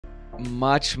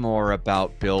much more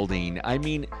about building. I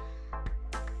mean,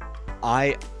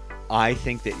 I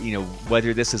think that,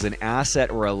 whether this is an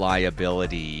asset or a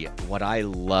liability, what I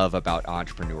love about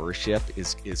entrepreneurship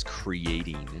is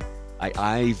creating.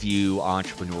 I view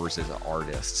entrepreneurs as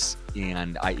artists,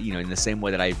 and in the same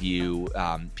way that I view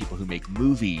people who make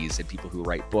movies and people who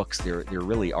write books, they're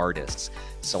really artists.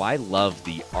 So I love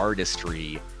the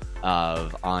artistry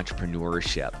of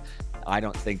entrepreneurship. I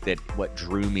don't think that what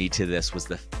drew me to this was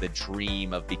the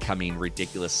dream of becoming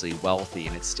ridiculously wealthy,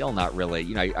 and it's still not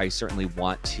really. I certainly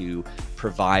want to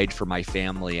provide for my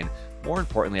family, and more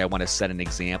importantly, I want to set an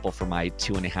example for my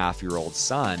 2.5-year-old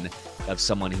son of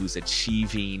someone who's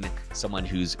achieving, someone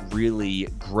who's really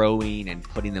growing and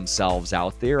putting themselves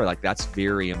out there. Like, that's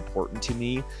very important to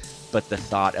me. But the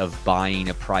thought of buying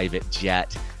a private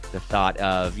jet, the thought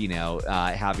of,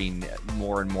 having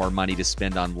more and more money to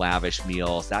spend on lavish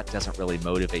meals, that doesn't really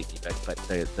motivate me. But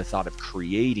the thought of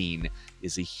creating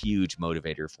is a huge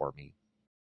motivator for me.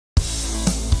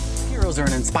 Heroes are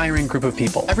an inspiring group of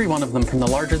people. Every one of them, from the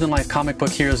larger-than-life comic book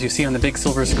heroes you see on the big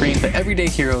silver screen, to everyday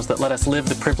heroes that let us live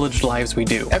the privileged lives we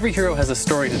do. Every hero has a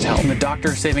story to tell. From the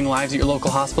doctor saving lives at your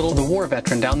local hospital, to the war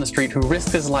veteran down the street who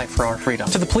risked his life for our freedom,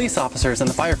 to the police officers and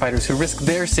the firefighters who risked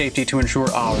their safety to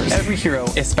ensure ours. Every hero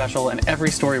is special and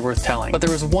every story worth telling. But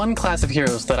there is one class of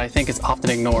heroes that I think is often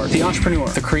ignored. The entrepreneur,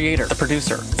 the creator, the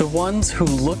producer. The ones who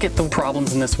look at the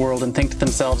problems in this world and think to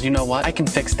themselves, you know what? I can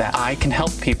fix that. I can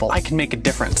help people. I can make a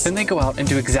difference. Then they go out and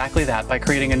do exactly that by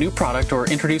creating a new product or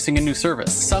introducing a new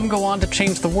service. Some go on to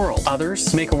change the world.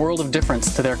 Others make a world of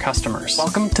difference to their customers.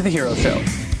 Welcome to The Hero Show.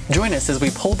 Join us as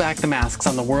we pull back the masks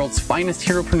on the world's finest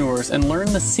heropreneurs and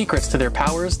learn the secrets to their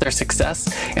powers, their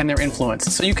success, and their influence,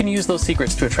 so you can use those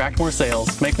secrets to attract more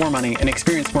sales, make more money, and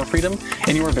experience more freedom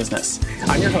in your business.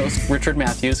 I'm your host, Richard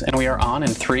Matthews, and we are on in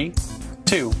 3,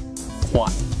 2,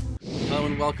 1. Hello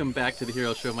and welcome back to The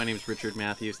Hero Show. My name is Richard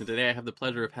Matthews, and today I have the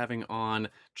pleasure of having on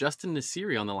Justin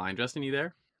Nassiri on the line. Justin, you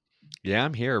there? Yeah,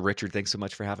 I'm here. Richard, thanks so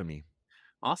much for having me.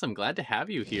 Awesome. Glad to have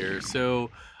you here.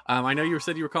 So I know you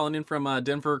said you were calling in from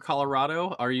Denver,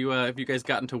 Colorado. Are you? Have you guys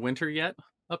gotten to winter yet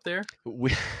up there?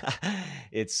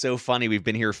 It's so funny. We've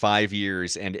been here 5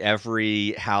 years, and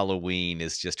every Halloween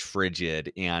is just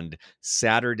frigid. And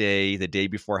Saturday, the day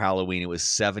before Halloween, it was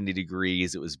 70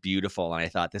 degrees. It was beautiful. And I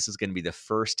thought, this is going to be the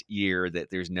first year that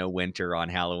there's no winter on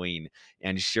Halloween.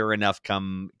 And sure enough,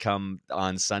 come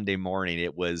on Sunday morning,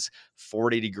 it was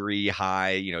 40-degree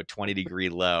high, 20-degree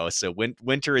low. So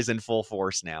winter is in full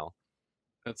force now.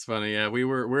 That's funny. Yeah,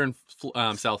 we're in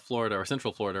South Florida or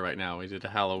Central Florida right now. We did a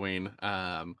Halloween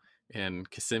in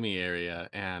Kissimmee area,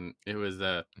 and it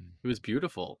was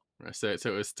beautiful. So it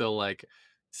was still like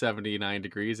 79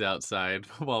 degrees outside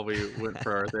while we went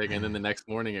for our thing, and then the next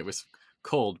morning it was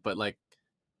cold, but like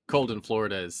cold in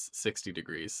Florida is 60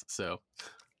 degrees. So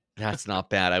that's not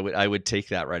bad. I would take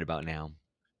that right about now.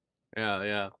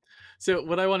 Yeah. So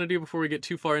what I want to do before we get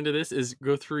too far into this is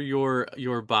go through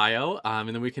your bio, and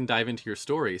then we can dive into your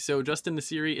story. So Justin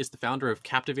Nassiri is the founder of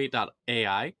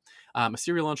Captivate.ai, a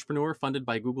serial entrepreneur funded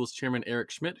by Google's chairman Eric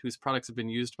Schmidt, whose products have been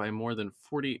used by more than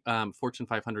 40 Fortune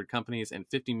 500 companies and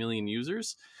 50 million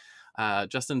users.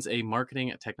 Justin's a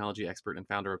marketing technology expert and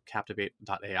founder of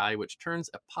Captivate.ai, which turns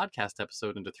a podcast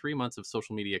episode into 3 months of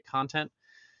social media content.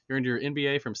 You earned your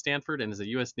MBA from Stanford and is a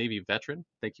U.S. Navy veteran.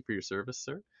 Thank you for your service,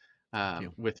 sir.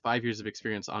 With 5 years of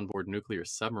experience onboard nuclear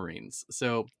submarines.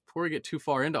 So before we get too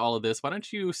far into all of this, why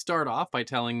don't you start off by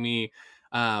telling me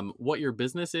what your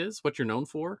business is, what you're known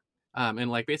for,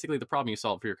 and like basically the problem you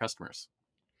solve for your customers.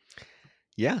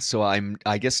 Yeah, so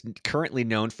I guess, currently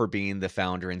known for being the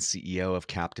founder and CEO of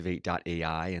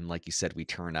Captivate.ai. And like you said, we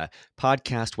turn a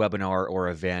podcast, webinar, or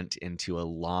event into a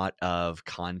lot of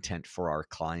content for our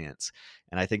clients.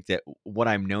 And I think that what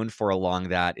I'm known for along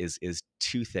that is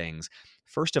two things.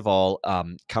 First of all,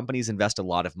 companies invest a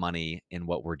lot of money in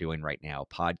what we're doing right now.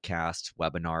 Podcasts,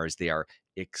 webinars, they are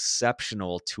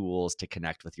exceptional tools to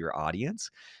connect with your audience.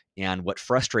 And what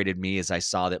frustrated me is I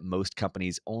saw that most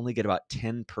companies only get about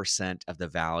 10% of the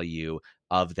value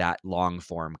of that long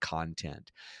form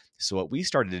content. So what we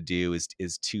started to do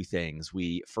is two things.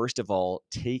 We, first of all,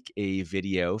 take a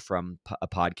video from a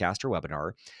podcast or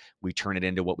webinar. We turn it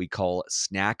into what we call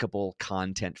snackable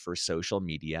content for social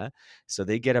media. So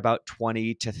they get about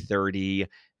 20 to 30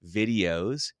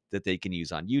 videos that they can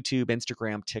use on YouTube,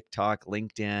 Instagram, TikTok,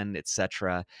 LinkedIn,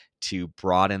 etc., to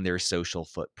broaden their social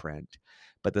footprint.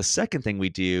 But the second thing we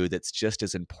do that's just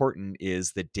as important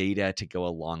is the data to go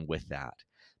along with that.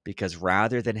 Because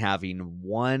rather than having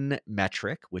one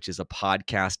metric, which is a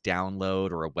podcast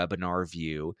download or a webinar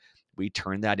view, we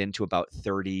turn that into about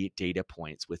 30 data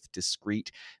points with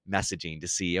discrete messaging to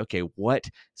see, okay, what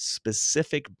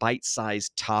specific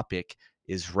bite-sized topic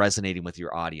is resonating with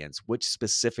your audience, which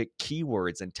specific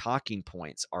keywords and talking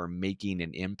points are making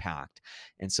an impact.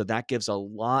 And so that gives a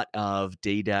lot of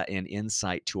data and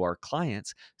insight to our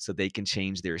clients so they can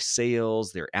change their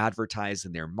sales, their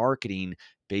advertising, their marketing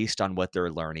based on what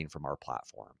they're learning from our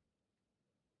platform.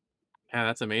 Yeah,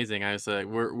 that's amazing. I was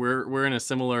we're in a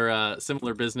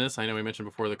similar business. I know we mentioned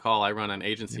before the call. I run an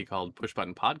Yep. agency called Push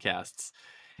Button Podcasts,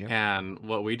 Yep. and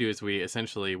what we do is we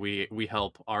essentially we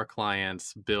help our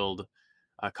clients build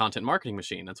a content marketing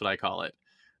machine. That's what I call it.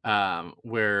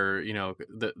 Where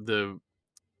the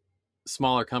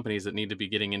smaller companies that need to be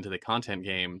getting into the content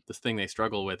game, this thing they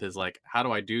struggle with is like, how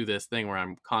do I do this thing where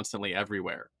I'm constantly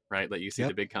everywhere, right? That you see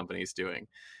the Yep. big companies doing.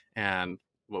 And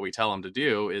what we tell them to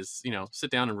do is, sit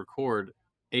down and record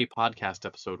a podcast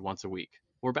episode once a week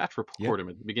or batch Yep. record them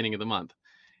at the beginning of the month.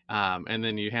 And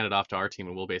then you hand it off to our team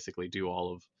and we'll basically do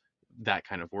all of that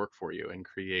kind of work for you and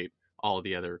create all of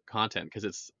the other content.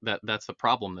 Because that's the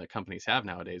problem that companies have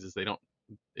nowadays is they don't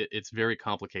it's very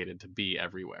complicated to be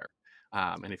everywhere.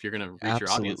 And if you're going to reach your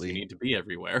audience, you Absolutely. need to be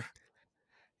everywhere.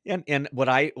 And what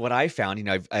I found,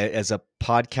 as a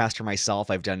podcaster myself,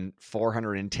 I've done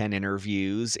 410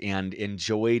 interviews and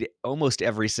enjoyed almost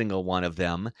every single one of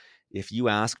them. If you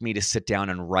ask me to sit down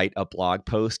and write a blog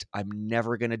post, I'm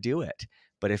never going to do it.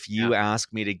 But if Yeah. you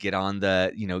ask me to get on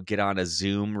a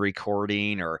Zoom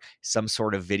recording or some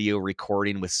sort of video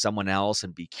recording with someone else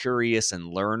and be curious and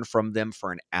learn from them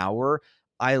for an hour,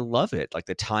 I love it. Like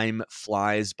the time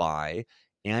flies by.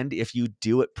 And if you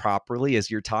do it properly, as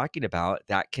you're talking about,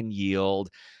 that can yield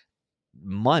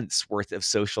months worth of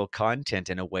social content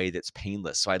in a way that's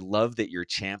painless. So I love that you're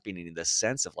championing the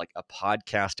sense of like a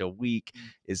podcast a week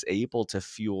is able to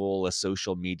fuel a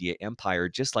social media empire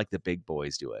just like the big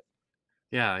boys do it.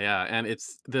 Yeah, yeah. And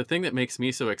it's the thing that makes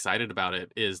me so excited about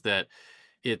it is that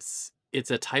it's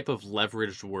a type of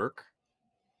leveraged work.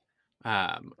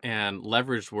 And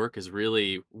leveraged work is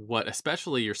really what,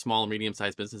 especially your small, medium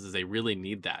sized businesses, they really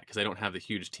need that because they don't have the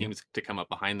huge Yep. teams to come up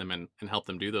behind them and help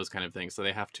them do those kind of things. So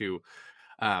they have to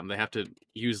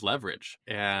use leverage,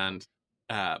 and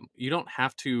you don't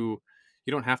have to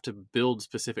build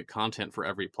specific content for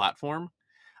every platform,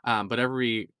 but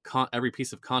every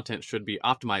piece of content should be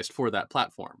optimized for that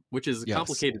platform, which is a Yes.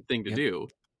 complicated thing to Yep. do.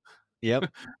 Yep.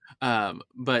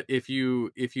 But if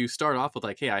you start off with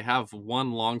like, hey, I have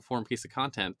one long form piece of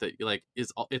content that like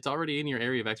it's already in your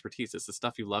area of expertise. It's the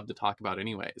stuff you love to talk about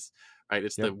anyways, right?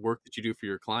 It's the Yep. work that you do for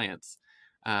your clients,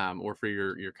 or for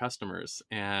your customers,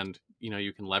 and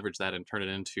you can leverage that and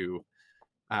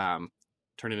um,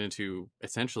 turn it into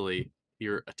essentially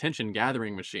your attention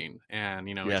gathering machine. And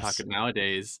we talk Yes.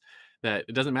 nowadays that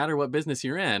it doesn't matter what business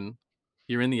you're in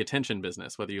the attention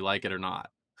business, whether you like it or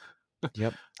not.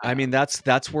 Yep. I mean, Um,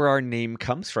 that's where our name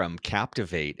comes from,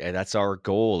 Captivate. And that's our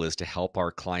goal is to help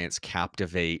our clients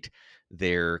captivate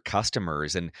their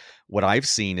customers. And what I've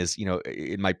seen is,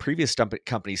 in my previous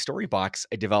company, Storybox,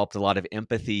 I developed a lot of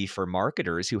empathy for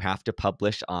marketers who have to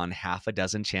publish on half a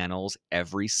dozen channels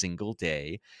every single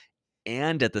day.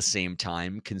 And at the same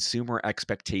time, consumer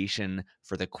expectation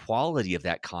for the quality of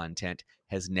that content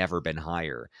has never been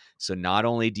higher. So not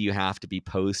only do you have to be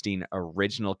posting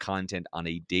original content on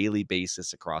a daily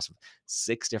basis across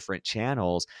 6 different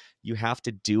channels, you have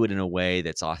to do it in a way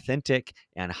that's authentic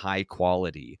and high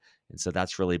quality. And so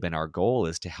that's really been our goal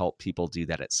is to help people do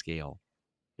that at scale.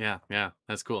 Yeah, yeah,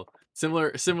 that's cool.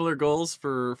 Similar goals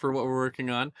for what we're working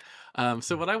on.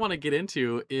 So Mm. what I want to get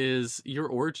into is your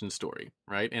origin story,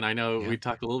 right? And I know Yeah. we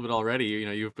talked a little bit already.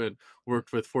 You've been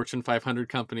worked with Fortune 500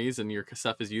 companies, and your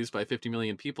stuff is used by 50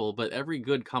 million people. But every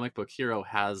good comic book hero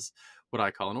has what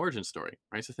I call an origin story,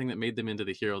 right? It's the thing that made them into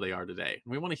the hero they are today.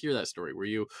 And we want to hear that story. Were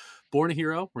you born a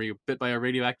hero? Were you bit by a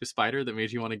radioactive spider that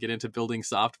made you want to get into building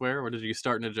software, or did you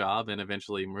start in a job and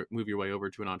eventually move your way over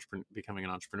to becoming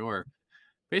an entrepreneur?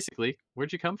 Basically,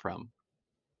 where'd you come from?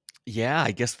 Yeah,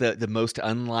 I guess the most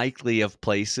unlikely of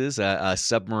places, a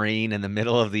submarine in the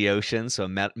middle of the ocean, so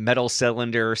a metal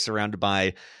cylinder surrounded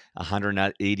by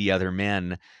 180 other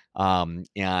men,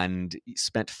 and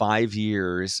spent 5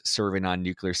 years serving on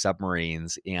nuclear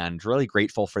submarines, and really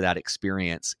grateful for that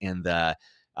experience and the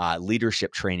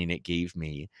leadership training it gave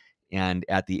me. And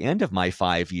at the end of my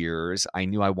 5 years, I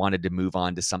knew I wanted to move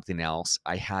on to something else.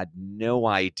 I had no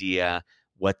idea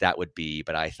what that would be,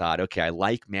 but I thought, okay, I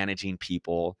like managing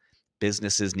people.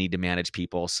 Businesses need to manage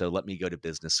people, so let me go to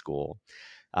business school.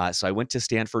 So I went to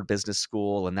Stanford Business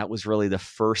School, and that was really the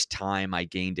first time I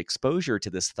gained exposure to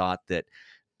this thought that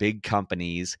big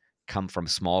companies come from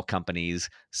small companies.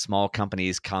 Small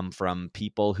companies come from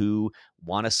people who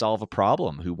want to solve a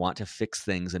problem, who want to fix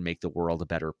things and make the world a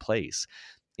better place.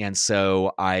 And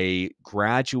so I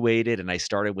graduated and I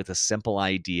started with a simple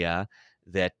idea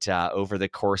that over the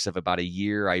course of about a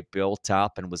year, I built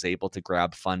up and was able to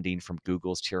grab funding from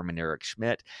Google's chairman, Eric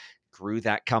Schmidt, grew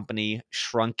that company,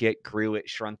 shrunk it, grew it,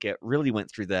 shrunk it, really went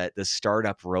through the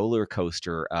startup roller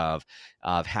coaster of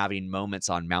having moments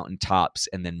on mountaintops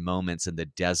and then moments in the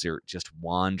desert, just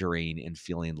wandering and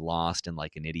feeling lost and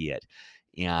like an idiot.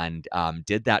 And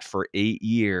did that for 8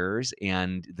 years.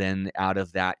 And then out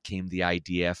of that came the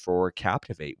idea for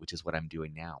Captivate, which is what I'm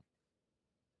doing now.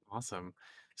 Awesome.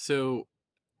 So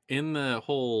in the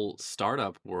whole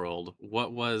startup world,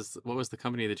 what was the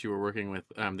company that you were working with,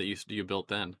 that you built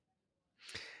then?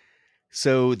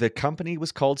 So the company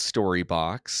was called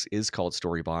Storybox, is called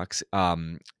Storybox.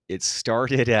 It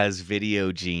started as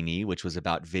Video Genie, which was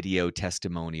about video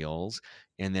testimonials.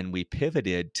 And then we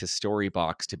pivoted to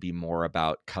Storybox to be more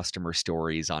about customer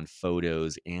stories on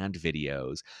photos and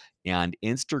videos. And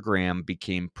Instagram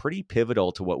became pretty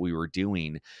pivotal to what we were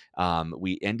doing.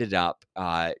 We ended up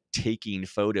taking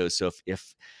photos. So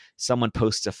if someone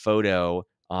posts a photo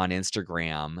on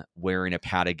Instagram wearing a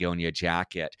Patagonia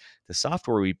jacket, the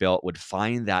software we built would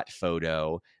find that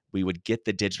photo. We would get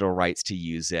the digital rights to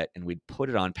use it, and we'd put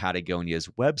it on Patagonia's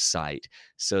website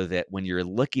so that when you're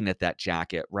looking at that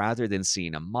jacket, rather than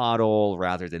seeing a model,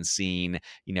 rather than seeing,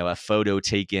 a photo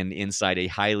taken inside a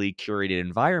highly curated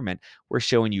environment, we're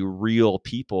showing you real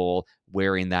people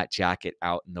wearing that jacket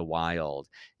out in the wild.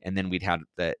 And then we'd have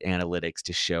the analytics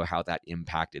to show how that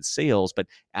impacted sales. But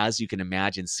as you can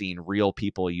imagine, seeing real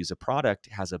people use a product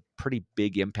has a pretty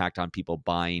big impact on people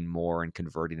buying more and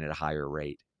converting at a higher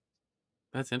rate.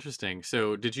 That's interesting.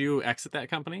 So did you exit that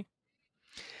company?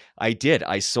 I did.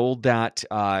 I sold that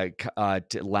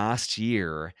last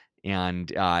year,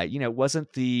 and it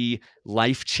wasn't the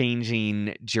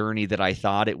life-changing journey that I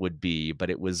thought it would be, but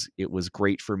it was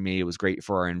great for me. It was great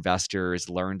for our investors.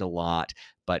 Learned a lot,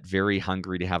 but very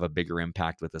hungry to have a bigger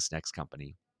impact with this next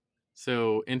company.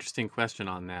 So interesting question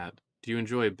on that. Do you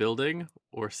enjoy building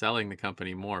or selling the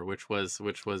company more? Which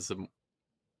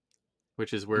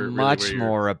is where really where Much you're.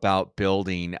 more about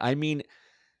building. I mean,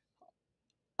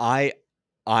 I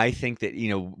I think that,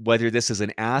 whether this is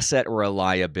an asset or a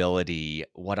liability,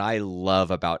 what I love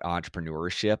about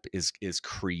entrepreneurship is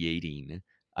creating.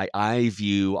 I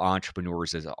view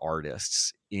entrepreneurs as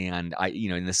artists, and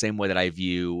in the same way that I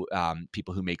view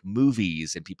people who make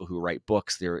movies and people who write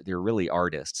books, they're really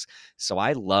artists. So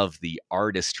I love the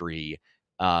artistry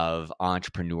of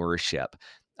entrepreneurship.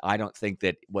 I don't think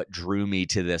that what drew me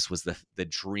to this was the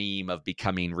dream of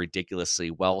becoming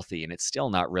ridiculously wealthy, and it's still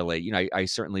not really. I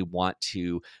certainly want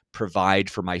to provide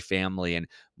for my family, and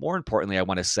more importantly, I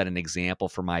want to set an example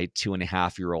for my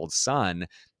 2.5-year-old son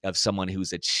of someone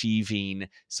who's achieving,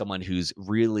 someone who's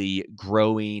really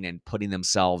growing and putting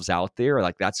themselves out there.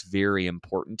 Like, that's very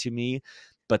important to me.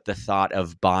 But the thought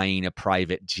of buying a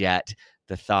private jet,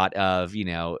 the thought of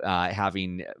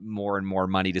having more and more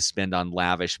money to spend on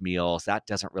lavish meals, that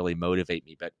doesn't really motivate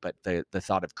me. But the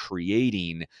thought of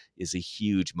creating is a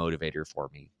huge motivator for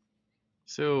me.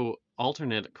 So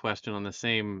alternate question on the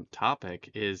same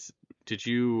topic is, did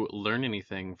you learn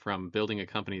anything from building a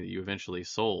company that you eventually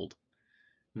sold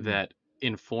Mhm. that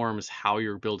informs how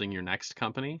you're building your next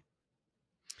company?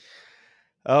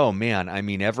 Oh man, I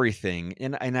mean everything.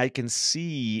 And I can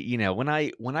see, when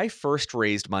I first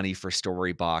raised money for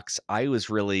Storybox, I was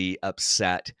really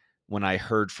upset when I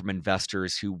heard from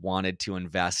investors who wanted to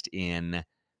invest in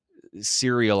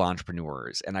serial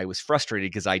entrepreneurs, and I was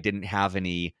frustrated because I didn't have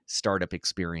any startup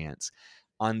experience.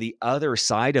 On the other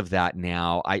side of that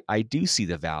now, I do see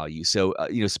the value. So,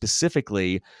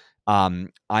 specifically,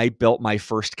 I built my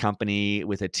first company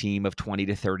with a team of 20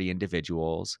 to 30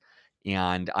 individuals,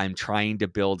 and I'm trying to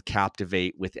build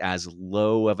Captivate with as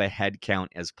low of a head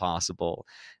count as possible.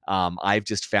 I've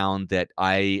just found that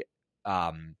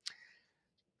um,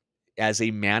 as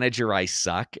a manager, I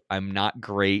suck. I'm not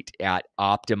great at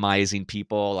optimizing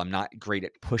people. I'm not great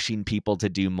at pushing people to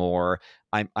do more.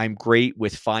 I'm great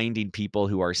with finding people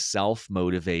who are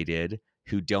self-motivated,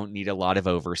 who don't need a lot of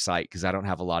oversight, because I don't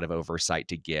have a lot of oversight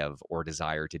to give or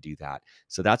desire to do that.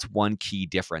 So that's one key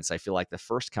difference. I feel like the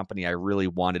first company, I really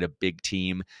wanted a big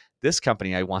team. This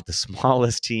company, I want the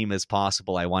smallest team as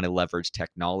possible. I want to leverage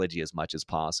technology as much as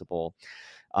possible.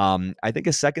 I think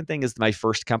a second thing is, my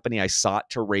first company, I sought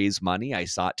to raise money. I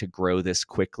sought to grow this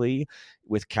quickly.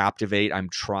 With Captivate, I'm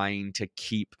trying to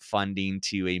keep funding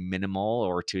to a minimal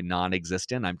or to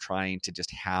non-existent. I'm trying to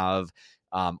just have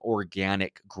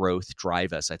organic growth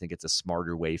drive us. I think it's a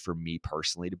smarter way for me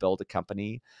personally to build a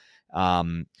company.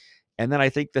 Um, and then I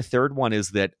think the third one is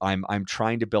that I'm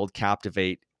trying to build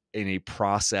Captivate in a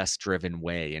process driven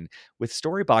way. And with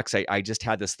Storybox, I just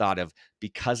had this thought of,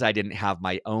 because I didn't have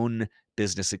my own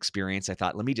business experience, I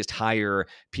thought, let me just hire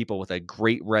people with a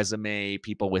great resume,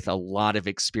 people with a lot of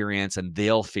experience, and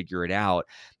they'll figure it out.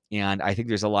 And I think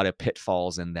there's a lot of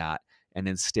pitfalls in that. And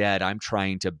instead, I'm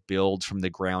trying to build from the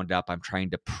ground up. I'm trying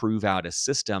to prove out a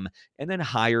system and then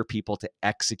hire people to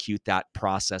execute that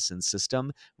process and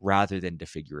system rather than to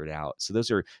figure it out. So those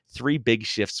are three big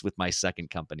shifts with my second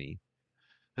company.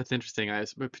 That's interesting.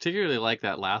 Particularly like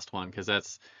that last one because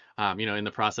that's, in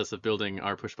the process of building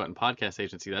our push button podcast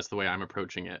agency, that's the way I'm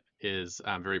approaching it is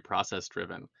very process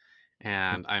driven.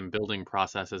 Yep. And I'm building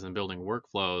processes and building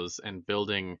workflows and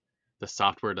building the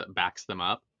software that backs them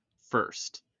up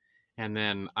first. And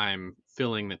then I'm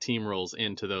filling the team roles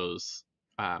into those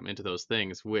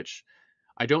things, which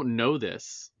I don't know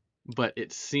this, but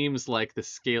it seems like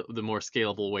the more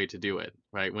scalable way to do it,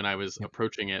 right? When I was Yep.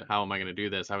 approaching it, how am I going to do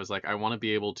this? I was like, I want to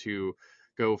be able to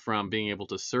go from being able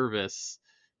to service,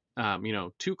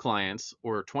 2 clients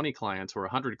or 20 clients or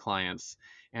 100 clients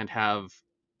and have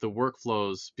the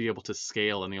workflows be able to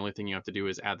scale. And the only thing you have to do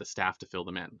is add the staff to fill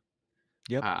them in.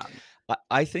 Yep. Um,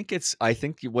 I think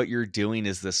what you're doing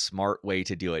is the smart way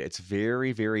to do it. It's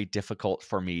very, very difficult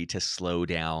for me to slow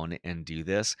down and do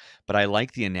this, but I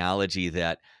like the analogy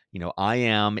that, I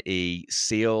am a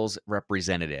sales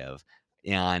representative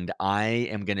and I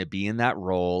am going to be in that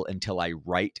role until I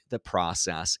write the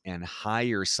process and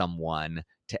hire someone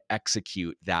to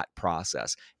execute that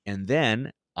process. And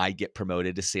then I get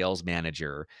promoted to sales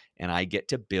manager and I get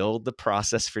to build the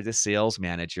process for the sales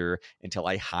manager until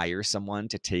I hire someone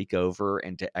to take over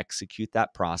and to execute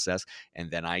that process. And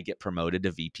then I get promoted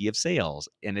to VP of sales.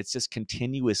 And it's just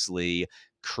continuously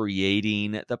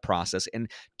creating the process. And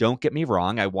don't get me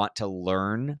wrong, I want to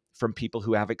learn from people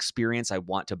who have experience. I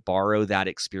want to borrow that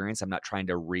experience. I'm not trying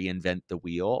to reinvent the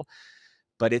wheel,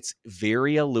 but it's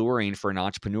very alluring for an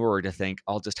entrepreneur to think,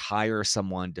 I'll just hire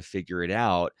someone to figure it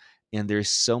out. And there's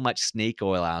so much snake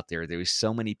oil out there. There's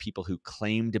so many people who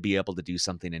claim to be able to do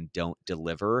something and don't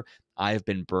deliver. I've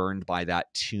been burned by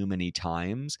that too many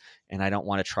times. And I don't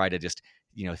want to try to just,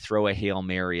 throw a Hail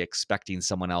Mary expecting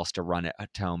someone else to run it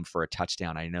at home for a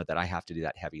touchdown. I know that I have to do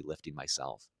that heavy lifting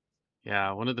myself.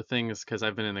 Yeah, one of the things, because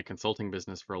I've been in the consulting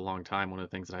business for a long time, one of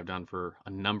the things that I've done for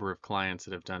a number of clients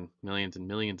that have done millions and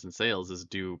millions in sales is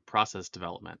do process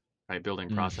development, right? Building Mm,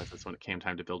 processes when it came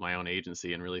time to build my own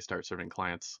agency and really start serving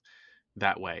clients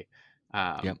that way.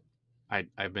 yep. Um,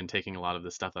 I've been taking a lot of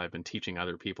the stuff that I've been teaching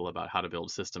other people about how to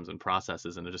build systems and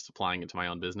processes and just applying it to my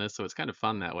own business. So it's kind of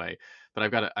fun that way. But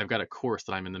I've got a course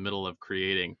that I'm in the middle of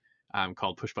creating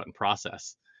called Push Button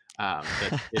Process.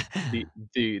 That it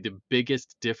the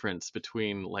biggest difference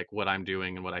between like what I'm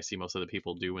doing and what I see most other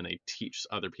people do when they teach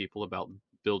other people about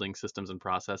building systems and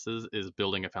processes is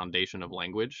building a foundation of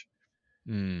language.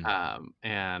 Mm,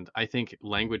 And I think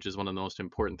language is one of the most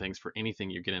important things for anything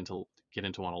you get into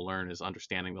want to learn is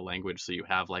understanding the language so you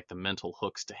have like the mental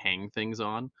hooks to hang things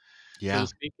on, so to yeah.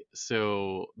 speak.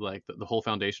 So like the whole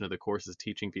foundation of the course is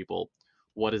teaching people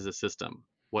what is a system,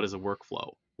 what is a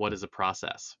workflow, what is a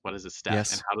process, what is a step,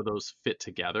 and Yes. how do those fit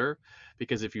together?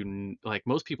 Because if like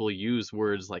most people use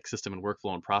words like system and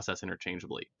workflow and process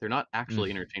interchangeably. They're not Mm,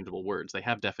 actually interchangeable words. They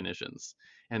have definitions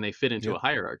and they fit into yep. a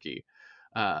hierarchy.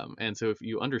 And so if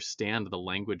you understand the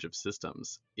language of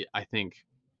systems, I think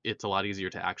it's a lot easier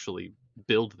to actually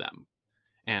build them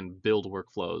and build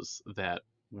workflows that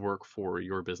work for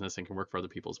your business and can work for other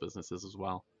people's businesses as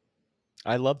well.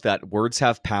 I love that words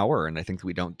have power, and I think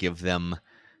we don't give them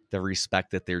the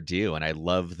respect that they're due. And I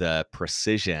love the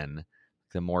precision.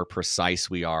 The more precise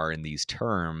we are in these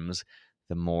terms,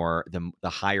 the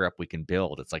higher up we can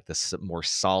build. It's like the more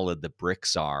solid the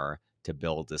bricks are to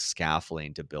build this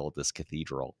scaffolding, to build this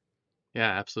cathedral. Yeah,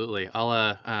 absolutely.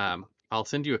 I'll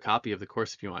send you a copy of the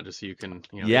course if you want, just so you can,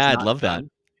 it's Yeah, I'd not love that. done.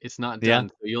 It's not Yeah, done.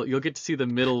 So you'll get to see the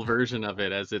middle version of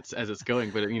it as it's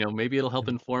going, but maybe it'll help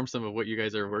inform some of what you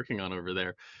guys are working on over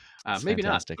there. it's Maybe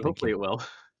not, fantastic. but Thank hopefully you. it will.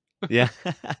 Yeah,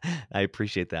 I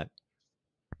appreciate that.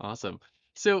 Awesome.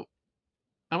 So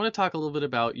I want to talk a little bit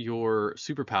about your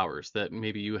superpowers that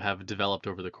maybe you have developed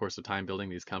over the course of time building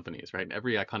these companies, right?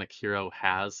 Every iconic hero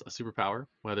has a superpower,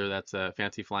 whether that's a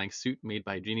fancy flying suit made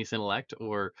by Genius Intellect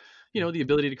or, the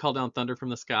ability to call down thunder from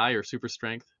the sky or super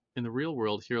strength. In the real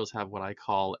world, heroes have what I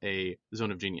call a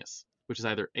zone of genius, which is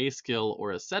either a skill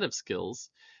or a set of skills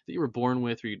that you were born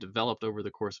with or you developed over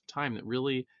the course of time that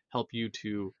really help you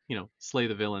to, slay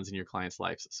the villains in your clients'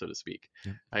 lives, so to speak,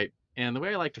 Yep. right? And the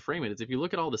way I like to frame it is if you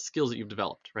look at all the skills that you've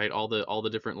developed, right? All the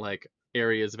different like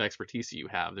areas of expertise that you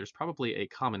have, there's probably a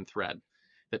common thread.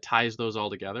 that ties those all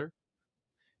together.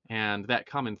 And that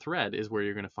common thread is where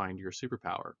you're going to find your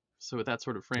superpower. So with that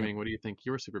sort of Yep. framing, what do you think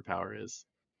your superpower is?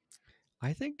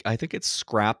 I think it's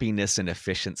scrappiness and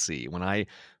efficiency. When I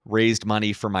raised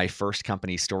money for my first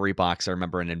company, Storybox, I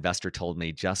remember an investor told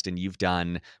me, "Justin, you've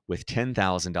done with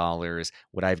 $10,000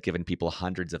 what I've given people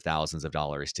hundreds of thousands of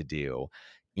dollars to do."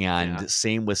 Yeah. And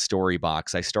same with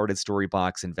Storybox. I started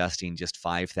Storybox investing just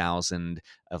 5,000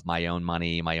 of my own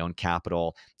money, my own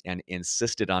capital, and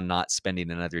insisted on not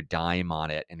spending another dime on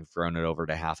it, and have grown it over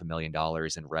to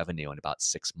 $500,000 in revenue in about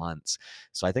 6 months.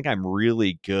 So I think I'm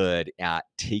really good at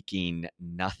taking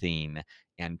nothing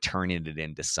and turning it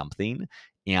into something.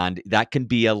 And that can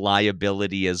be a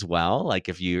liability as well. Like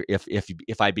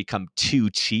if I become too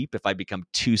cheap, if I become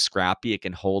too scrappy, it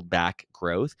can hold back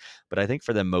growth. But I think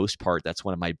for the most part, that's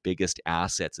one of my biggest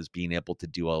assets, is being able to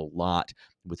do a lot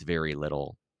with very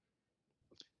little.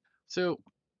 So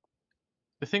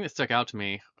the thing that stuck out to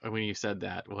me when you said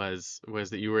that was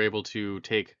that you were able to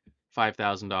take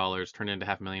 $5,000, turn it into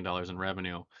 $500,000 in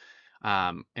revenue.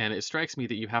 And it strikes me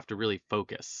that you have to really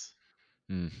focus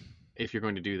Mm. if you're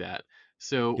going to do that.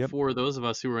 So Yep. for those of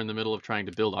us who are in the middle of trying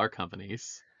to build our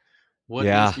companies, what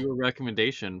Yeah. is your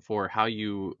recommendation for how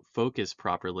you focus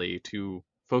properly to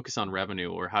focus on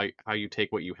revenue, or how you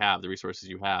take what you have, the resources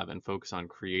you have, and focus on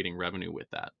creating revenue with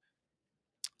that?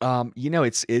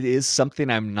 It is something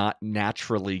I'm not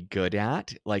naturally good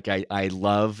at. Like I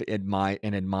love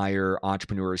admire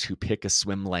entrepreneurs who pick a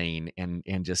swim lane and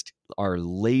just are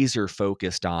laser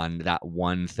focused on that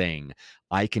one thing.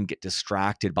 I can get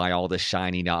distracted by all the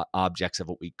shining objects of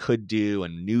what we could do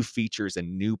and new features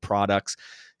and new products.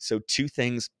 So two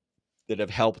things that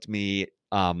have helped me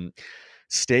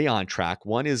stay on track.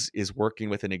 One is working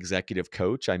with an executive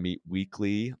coach. I meet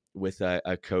weekly with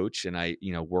a coach, and I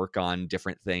work on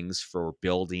different things for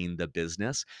building the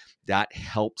business. That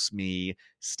helps me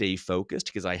stay focused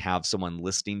because I have someone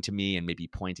listening to me and maybe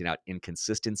pointing out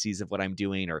inconsistencies of what I'm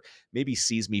doing, or maybe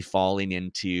sees me falling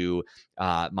into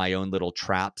my own little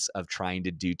traps of trying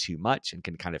to do too much, and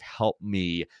can kind of help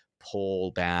me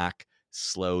pull back,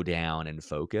 slow down, and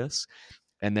focus.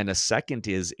 And then a second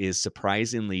is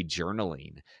surprisingly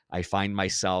journaling. I find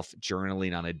myself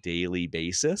journaling on a daily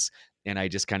basis, and I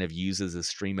just kind of use as a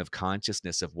stream of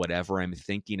consciousness of whatever I'm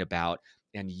thinking about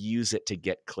and use it to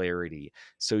get clarity.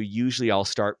 So usually I'll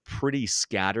start pretty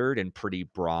scattered and pretty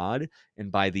broad,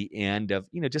 and by the end of,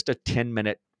 just a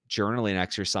 10-minute journaling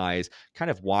exercise, kind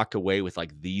of walk away with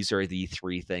like, these are the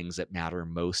three things that matter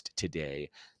most today.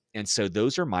 And so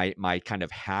those are my kind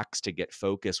of hacks to get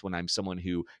focused when I'm someone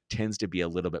who tends to be a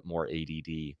little bit more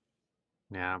ADD.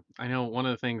 Yeah, I know one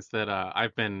of the things that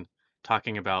I've been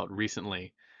talking about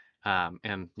recently,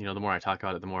 and the more I talk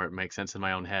about it, the more it makes sense in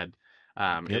my own head,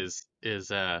 Yep.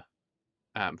 is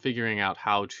figuring out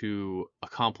how to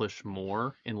accomplish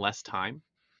more in less time,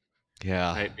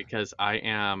 Yeah. right? Because I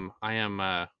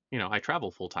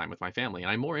travel full time with my family,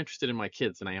 and I'm more interested in my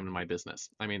kids than I am in my business.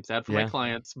 I mean, sad for my Yeah.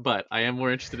 clients, but I am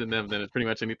more interested in them than pretty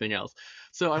much anything else.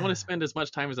 So I want to spend as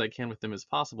much time as I can with them as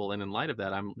possible. And in light of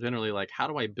that, I'm generally like, how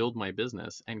do I build my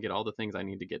business and get all the things I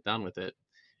need to get done with it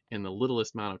in the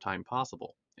littlest amount of time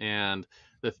possible? And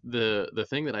the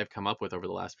thing that I've come up with over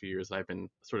the last few years that I've been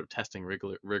sort of testing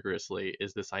rigorously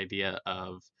is this idea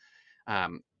of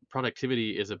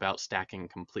productivity is about stacking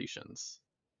completions.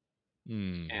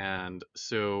 Mm. And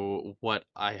so what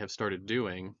I have started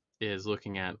doing is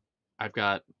looking at, I've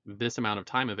got this amount of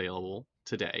time available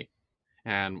today,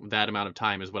 and that amount of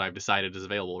time is what I've decided is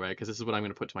available, right? Because this is what I'm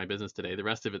going to put to my business today. The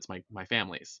rest of it's my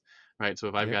family's, right? So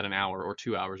if I've Yep. got an hour or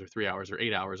 2 hours or 3 hours or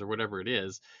 8 hours or whatever it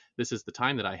is, this is the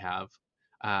time that I have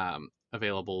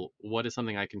available. What is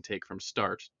something I can take from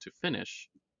start to finish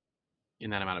in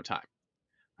that amount of time?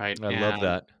 Right? I love And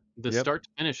that. the Yep. start to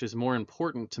finish is more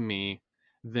important to me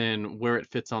than where it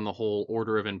fits on the whole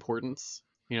order of importance.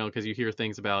 Because you hear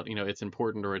things about, it's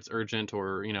important or it's urgent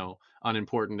or,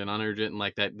 unimportant and unurgent and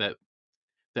like that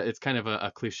it's kind of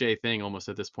a cliche thing almost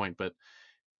at this point, but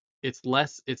it's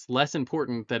less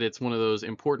important that it's one of those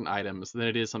important items than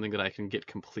it is something that I can get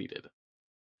completed,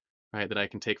 right? That I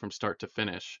can take from start to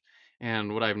finish.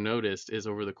 And what I've noticed is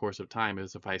over the course of time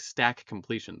is if I stack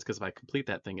completions, because if I complete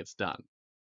that thing, it's done,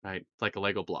 right? It's like a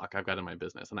Lego block I've got in my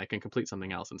business, and I can complete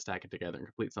something else and stack it together and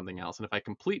complete something else. And if I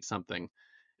complete something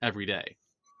every day,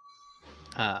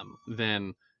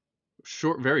 then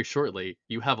very shortly,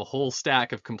 you have a whole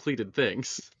stack of completed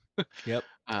things. Yep.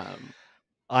 Um,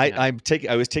 I yeah, I'm taking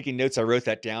I was taking notes. I wrote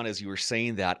that down as you were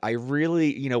saying that. I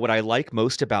really, what I like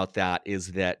most about that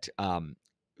is that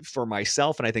for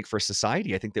myself, and I think for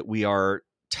society, I think that we are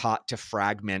taught to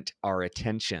fragment our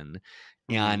attention.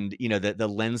 Mm-hmm. And, the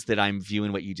lens that I'm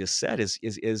viewing what you just said is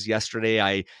yesterday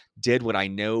I did what I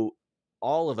know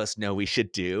all of us know we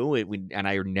should do, and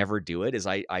I never do it, is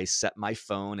I set my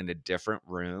phone in a different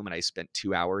room and I spent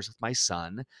 2 hours with my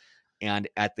son. And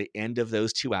at the end of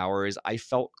those 2 hours, I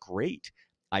felt great.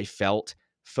 I felt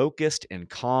focused and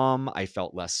calm. I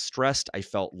felt less stressed. I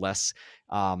felt less,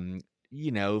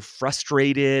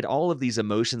 frustrated. All of these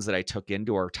emotions that I took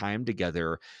into our time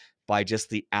together by just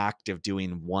the act of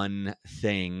doing one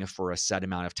thing for a set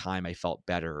amount of time, I felt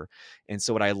better. And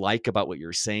so, what I like about what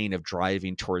you're saying of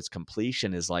driving towards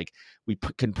completion is like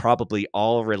can probably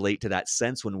all relate to that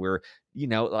sense when we're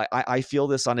like I feel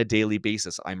this on a daily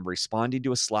basis. I'm responding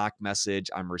to a Slack message.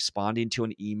 I'm responding to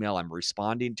an email. I'm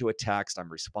responding to a text. I'm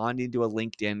responding to a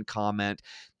LinkedIn comment.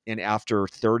 And after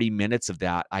 30 minutes of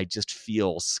that, I just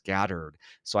feel scattered.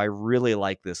 So I really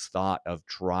like this thought of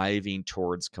driving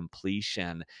towards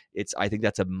completion. I think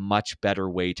that's a much better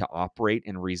way to operate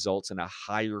and results in a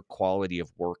higher quality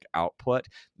of work output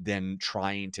than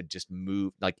trying to just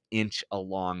move like inch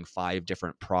along 5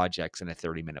 different projects in a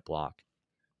 30-minute block.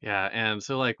 Yeah, and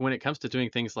so like when it comes to doing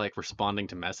things like responding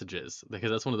to messages, because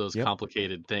that's one of those Yep.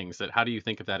 complicated things that how do you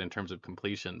think of that in terms of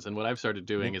completions? And what I've started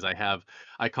doing Yep. is I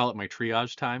call it my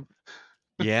triage time.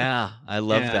 Yeah, I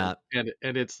love And that.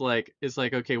 it's like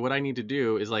okay, what I need to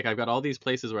do is like I've got all these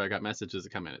places where I got messages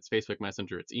that come in. It's Facebook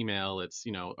Messenger, it's email, it's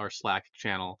our Slack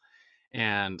channel,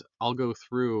 and I'll go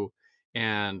through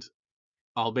and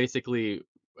I'll basically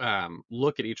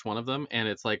look at each one of them, and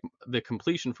it's like the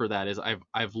completion for that is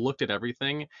I've looked at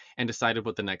everything and decided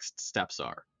what the next steps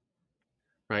are,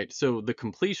 right? So the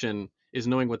completion is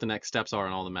knowing what the next steps are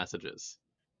on all the messages,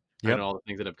 right, and Yep. all the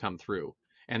things that have come through,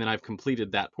 and then I've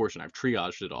completed that portion. I've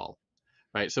triaged it all,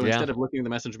 right? So Yeah. instead of looking at the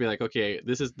message and be like, okay,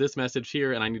 this is this message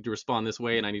here, and I need to respond this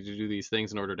way, and I need to do these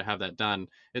things in order to have that done.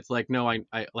 It's like, no,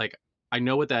 I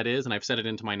know what that is, and I've set it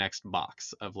into my next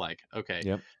box of like, okay,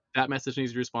 Yep. that message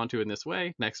needs to respond to in this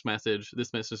way. Next message,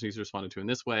 this message needs to respond to in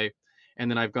this way,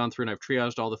 and then I've gone through and I've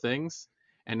triaged all the things.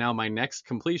 And now my next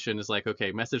completion is like,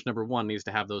 okay, message number one needs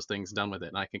to have those things done with it,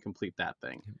 and I can complete that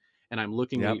thing. And I'm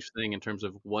looking at Yep. each thing in terms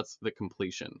of what's the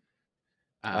completion.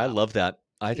 I Um, love that.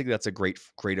 I think that's a great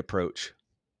approach.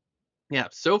 Yeah,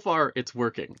 so far it's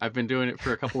working. I've been doing it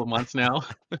for a couple of months now.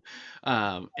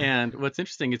 And what's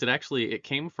interesting is it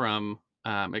came from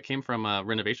a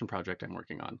renovation project I'm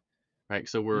working on, right?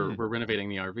 So we're Mm. we're renovating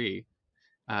the RV.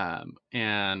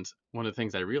 And one of the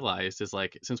things I realized is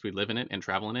like since we live in it and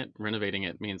travel in it, renovating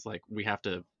it means like we have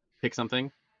to pick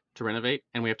something to renovate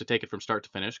and we have to take it from start to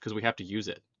finish because we have to use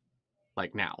it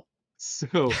like now.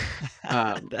 So,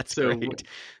 um, That's so w- great.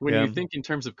 when you Yeah. think in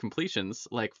terms of completions,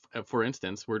 like for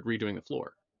instance, we're redoing the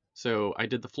floor. So I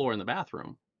did the floor in the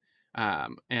bathroom.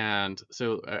 And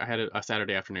so I had a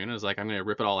Saturday afternoon. I was like, I'm going to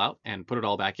rip it all out and put it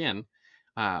all back in,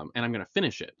 and I'm going to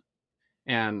finish it.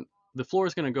 And the floor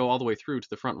is going to go all the way through to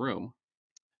the front room,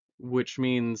 which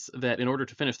means that in order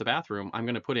to finish the bathroom, I'm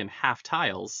going to put in half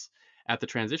tiles at the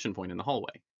transition point in the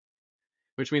hallway.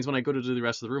 Which means when I go to do the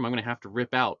rest of the room, I'm going to have to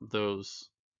rip out those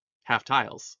half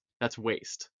tiles. That's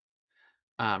waste,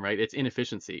 right? It's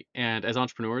inefficiency, and as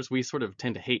entrepreneurs, we sort of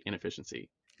tend to hate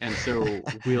inefficiency, and so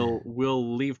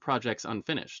we'll leave projects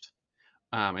unfinished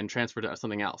and transfer to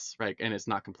something else, right? And it's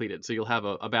not completed. So you'll have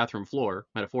a bathroom floor,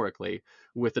 metaphorically,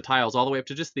 with the tiles all the way up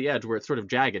to just the edge where it's sort of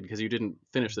jagged because you didn't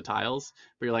finish the tiles.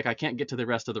 But you're like, I can't get to the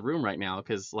rest of the room right now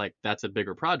because like that's a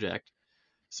bigger project.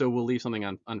 So we'll leave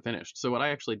something unfinished. So what I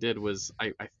actually did was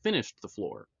I finished the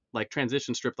floor, like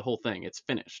transition strip the whole thing. It's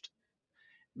finished,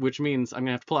 which means I'm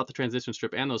gonna have to pull out the transition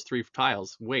strip and those three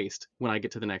tiles waste when I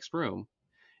get to the next room.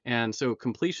 And so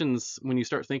completions, when you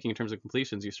start thinking in terms of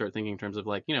completions, you start thinking in terms of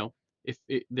like, if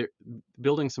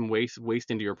building some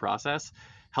waste into your process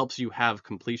helps you have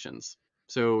completions.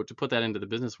 So to put that into the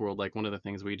business world, like one of the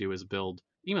things we do is build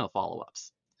email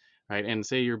follow-ups, right? And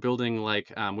say you're building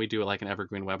like we do like an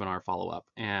evergreen webinar follow-up,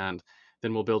 and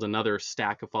then we'll build another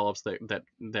stack of follow-ups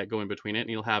that go in between it, and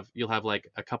you'll have like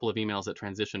a couple of emails that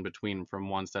transition between from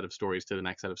one set of stories to the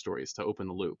next set of stories to open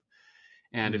the loop.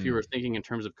 And if you Mm. were thinking in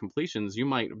terms of completions, you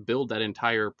might build that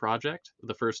entire project,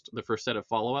 the first set of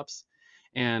follow-ups,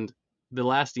 and the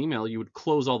last email you would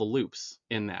close all the loops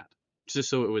in that, just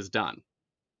so it was done,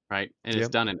 right? And it's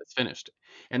Yep. done and it's finished.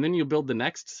 And then you build the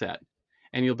next set,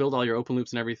 and you'll build all your open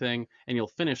loops and everything, and you'll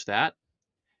finish that.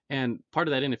 And part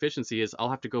of that inefficiency is I'll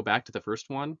have to go back to the first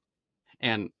one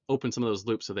and open some of those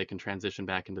loops so they can transition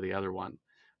back into the other one,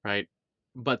 right?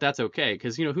 But that's okay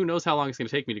because who knows how long it's going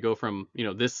to take me to go from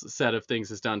this set of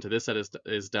things is done to this set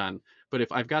is done. But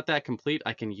if I've got that complete,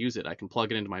 I can use it. I can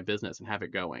plug it into my business and have it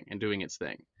going and doing its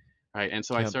thing, right? And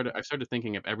so Yep. I started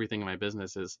thinking of everything in my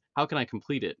business is how can I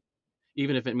complete it,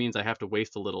 even if it means I have to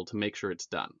waste a little to make sure it's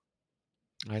done.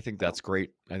 I think So that's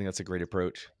great. I think that's a great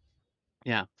approach.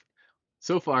 yeah,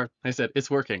 so far I said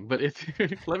it's working, but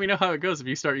if let me know how it goes if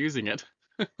you start using it.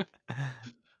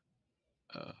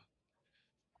 Uh,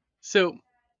 so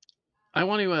I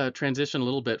want to transition a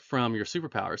little bit from your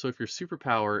superpower. So, if your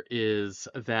superpower is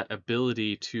that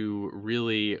ability to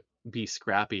really be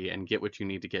scrappy and get what you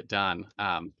need to get done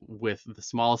with the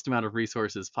smallest amount of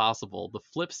resources possible, the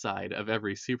flip side of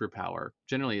every superpower,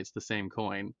 generally it's the same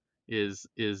coin, is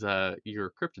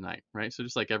your kryptonite, right? So,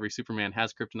 just like every Superman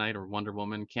has kryptonite or Wonder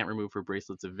Woman can't remove her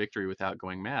bracelets of victory without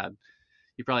going mad,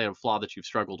 you probably have a flaw that you've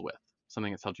struggled with,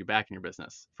 something that's held you back in your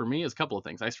business. For me, is a couple of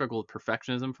things. I struggled with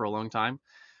perfectionism for a long time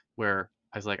where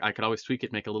I was like, I could always tweak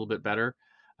it, make it a little bit better.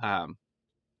 Um,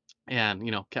 and,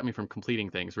 kept me from completing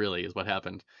things really is what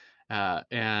happened.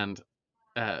 And,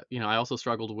 I also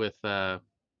struggled with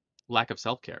lack of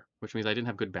self care, which means I didn't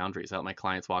have good boundaries. I let my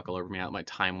clients walk all over me, I let my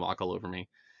time walk all over me.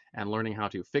 And learning how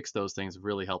to fix those things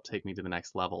really helped take me to the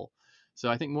next level.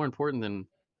 So I think more important than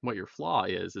what your flaw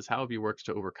is how have you worked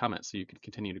to overcome it so you can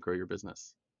continue to grow your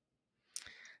business?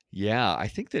 Yeah, I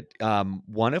think that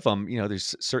one of them,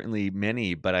 there's certainly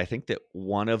many, but I think that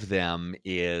one of them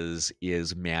is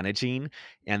managing,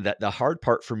 and that the hard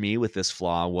part for me with this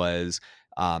flaw was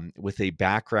with a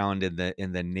background in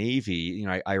the Navy.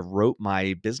 I wrote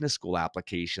my business school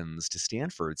applications to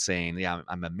Stanford saying, "Yeah,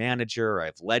 I'm a manager.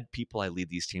 I've led people. I lead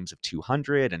these teams of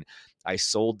 200, and I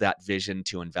sold that vision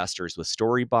to investors with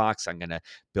Storybox. I'm going to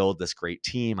build this great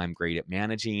team. I'm great at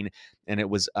managing." And it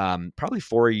was probably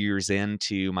 4 years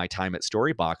into my time at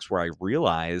Storybox where I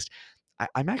realized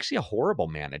I'm actually a horrible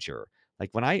manager. Like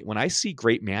when I see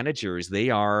great managers, they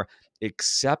are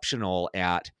exceptional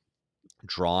at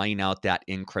drawing out that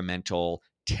incremental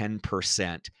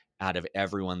 10% out of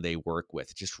everyone they work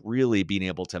with, just really being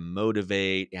able to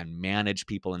motivate and manage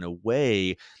people in a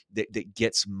way that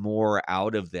gets more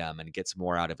out of them and gets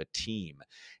more out of a team.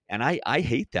 And I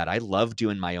hate that. I love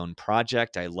doing my own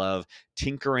project. I love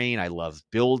tinkering. I love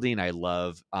building. I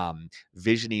love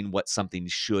visioning what something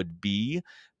should be.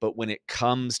 But when it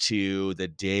comes to the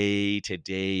day to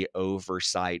day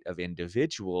oversight of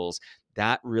individuals,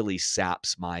 that really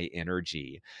saps my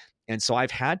energy. And so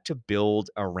I've had to build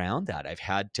around that. I've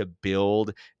had to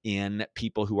build in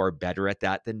people who are better at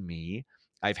that than me.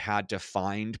 I've had to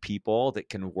find people that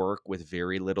can work with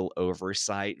very little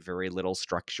oversight, very little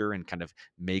structure, and kind of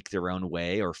make their own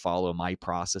way or follow my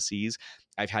processes.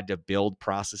 I've had to build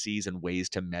processes and ways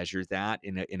to measure that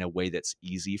in a way that's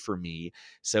easy for me.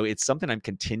 So it's something I'm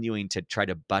continuing to try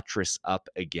to buttress up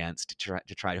against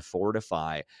to try to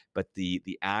fortify, but the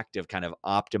act of kind of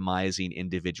optimizing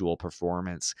individual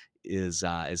performance is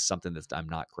something that I'm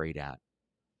not great at.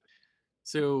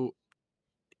 So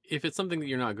if it's something that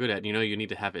you're not good at, you need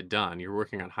to have it done. You're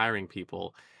working on hiring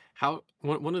people.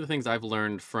 One of the things I've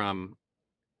learned from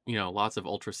lots of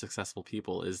ultra successful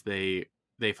people is they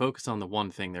focus on the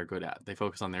one thing they're good at. They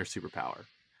focus on their superpower,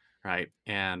 right?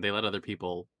 And they let other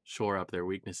people shore up their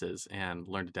weaknesses and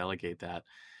learn to delegate that.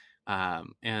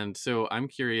 And so I'm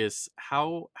curious,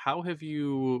 how have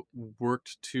you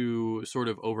worked to sort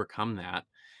of overcome that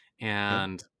Yep.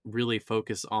 and really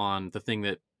focus on the thing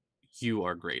that you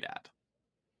are great at?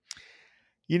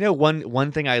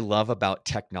 One thing I love about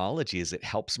technology is it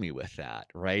helps me with that,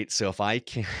 right? So if I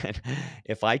can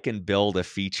if I can build a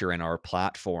feature in our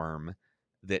platform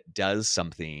that does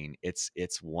something, it's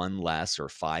one less or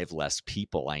five less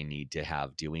people I need to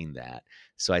have doing that.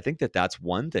 So I think that that's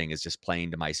one thing is just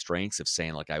playing to my strengths of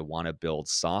saying like I want to build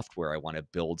software, I want to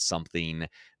build something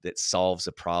that solves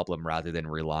a problem rather than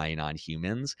relying on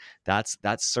humans. That's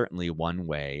certainly one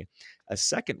way. A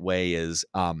second way is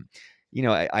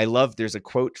I love there's a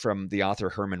quote from the author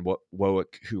Herman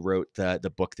Wouk, who wrote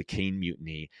the book The Caine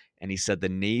Mutiny, and he said the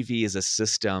Navy is a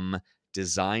system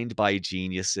designed by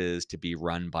geniuses to be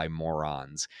run by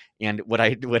morons. And what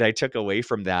I took away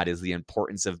from that is the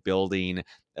importance of building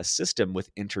a system with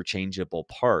interchangeable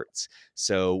parts.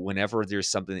 So whenever there's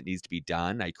something that needs to be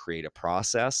done, I create a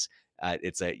process.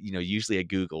 It's usually a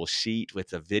Google sheet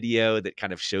with a video that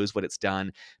kind of shows what it's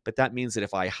done. But that means that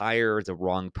if I hire the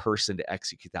wrong person to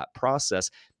execute that process,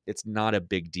 it's not a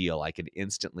big deal. I can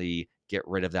instantly get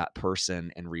rid of that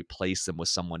person and replace them with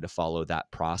someone to follow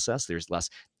that process. There's less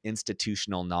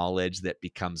institutional knowledge that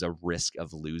becomes a risk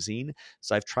of losing.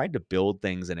 So I've tried to build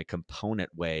things in a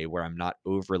component way where I'm not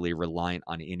overly reliant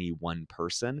on any one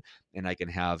person, and I can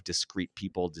have discrete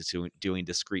people doing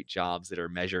discrete jobs that are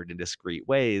measured in discrete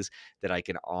ways that I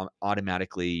can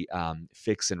automatically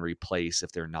fix and replace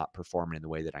if they're not performing in the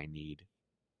way that I need.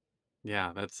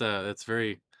 Yeah, that's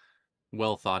very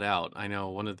well thought out. I know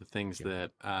one of the Thank things you.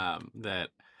 that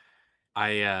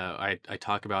I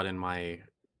talk about in my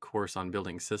course on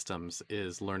building systems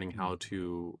is learning Mm. how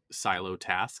to silo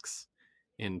tasks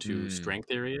into Mm.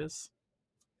 strength areas.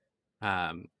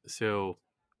 So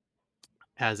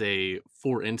as a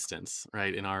for instance,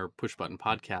 right, in our push button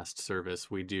podcast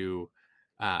service, we do,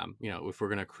 if we're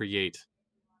going to create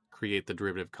the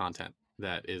derivative content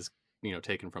that is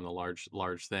taken from the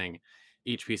large thing,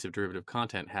 each piece of derivative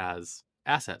content has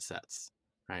asset sets,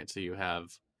 right? So you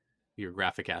have your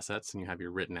graphic assets and you have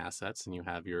your written assets and you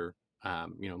have your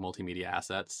multimedia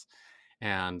assets,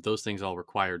 and those things all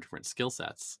require different skill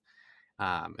sets.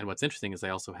 And what's interesting is they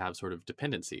also have sort of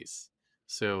dependencies.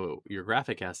 So your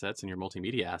graphic assets and your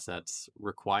multimedia assets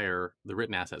require the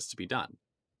written assets to be done.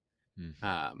 Mm.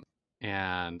 um,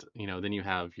 and then you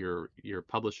have your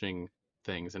publishing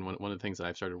things. And one of the things that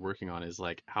I've started working on is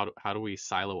like how do we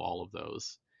silo all of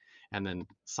those and then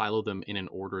silo them in an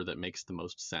order that makes the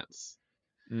most sense.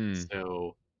 Mm.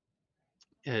 So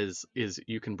is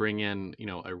you can bring in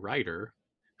a writer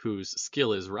whose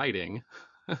skill is writing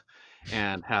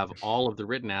and have all of the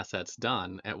written assets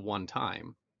done at one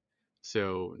time.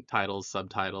 So titles,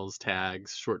 subtitles,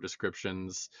 tags, short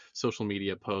descriptions, social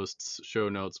media posts, show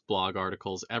notes, blog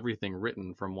articles, everything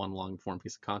written from one long form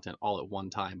piece of content all at one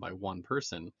time by one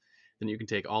person. Then you can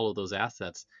take all of those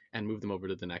assets and move them over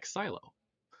to the next silo.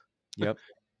 Yep.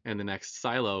 And the next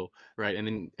silo, right?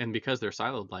 And because they're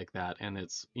siloed like that, and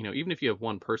it's, even if you have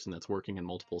one person that's working in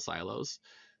multiple silos,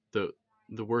 the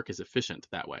the work is efficient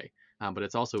that way. But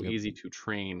it's also Yep. easy to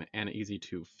train and easy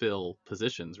to fill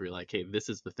positions where you're like, hey, this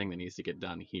is the thing that needs to get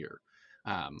done here.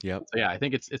 Yep. So yeah, I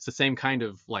think it's the same kind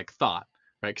of like thought,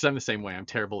 right? Because I'm the same way. I'm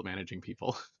terrible at managing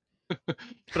people,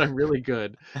 but I'm really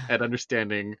good at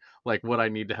understanding like what I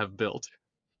need to have built.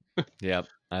 Yep.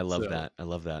 I love So that. I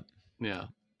love that. yeah.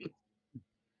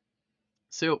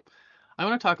 So I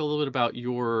want to talk a little bit about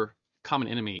your common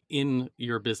enemy in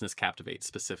your business, Captivate,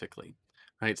 specifically.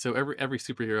 Right. So every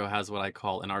superhero has what I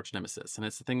call an arch nemesis, and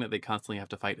it's the thing that they constantly have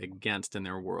to fight against in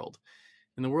their world.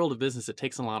 In the world of business, it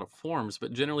takes a lot of forms,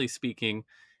 but generally speaking,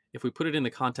 if we put it in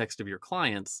the context of your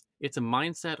clients, it's a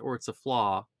mindset or it's a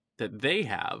flaw that they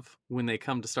have when they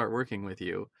come to start working with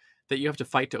you that you have to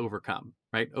fight to overcome,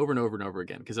 right? Over and over and over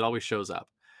again, because it always shows up,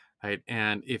 right?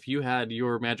 And if you had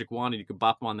your magic wand and you could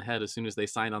bop them on the head as soon as they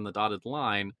signed on the dotted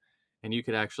line, and you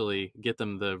could actually get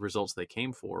them the results they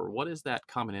came for, what is that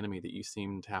common enemy that you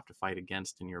seem to have to fight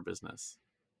against in your business?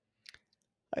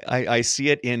 I see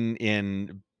it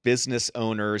in business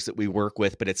owners that we work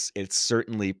with, but it's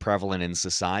certainly prevalent in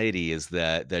society is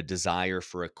the desire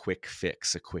for a quick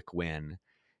fix, a quick win.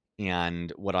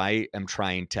 And what I am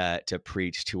trying to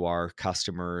preach to our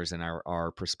customers and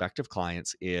our prospective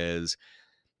clients is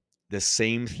the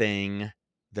same thing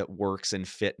that works in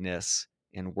fitness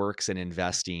and works in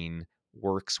investing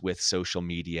works with social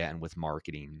media and with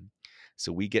marketing.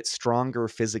 So we get stronger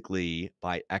physically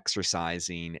by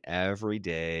exercising every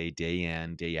day, day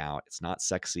in, day out. It's not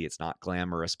sexy, it's not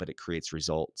glamorous, but it creates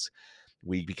results.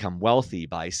 We become wealthy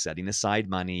by setting aside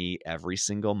money every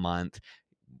single month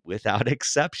without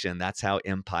exception. That's how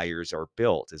empires are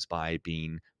built, is by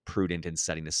being prudent and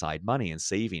setting aside money and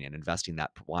saving and investing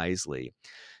that wisely.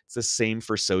 It's the same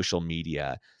for social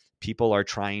media. People are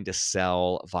trying to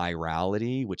sell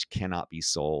virality, which cannot be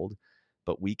sold,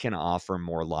 but we can offer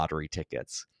more lottery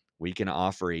tickets. We can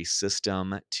offer a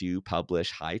system to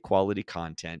publish high quality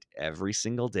content every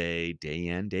single day, day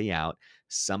in, day out.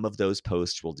 Some of those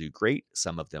posts will do great,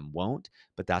 some of them won't,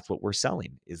 but that's what we're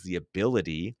selling is the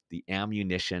ability, the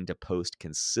ammunition to post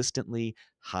consistently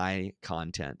high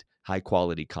content, high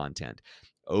quality content.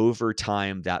 Over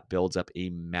time, that builds up a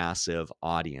massive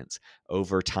audience.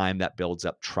 Over time, that builds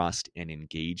up trust and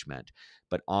engagement.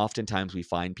 But oftentimes, we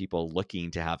find people looking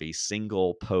to have a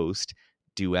single post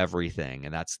do everything,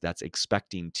 and that's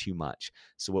expecting too much.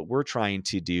 So what we're trying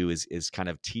to do is kind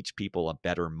of teach people a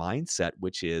better mindset,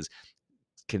 which is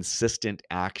consistent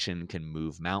action can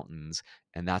move mountains,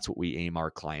 and that's what we aim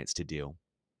our clients to do.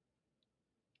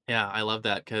 Yeah, I love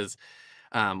that because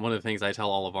one of the things I tell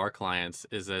all of our clients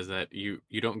is that you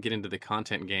don't get into the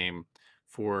content game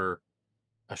for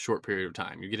a short period of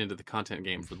time. You get into the content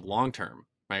game for the long term,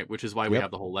 right? Which is why we Yep.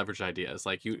 have the whole leverage idea. It's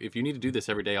like if you need to do this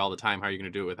every day all the time, how are you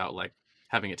going to do it without like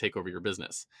having it take over your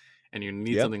business? And you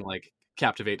need Yep. something like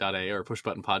Captivate.ai or Push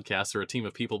Button Podcasts or a team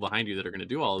of people behind you that are going to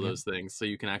do all of Yep. those things so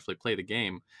you can actually play the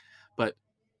game. But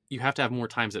you have to have more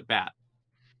times at bat,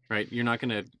 right? You're not going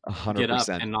to a hundred get up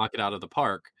percent. and knock it out of the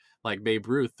park like Babe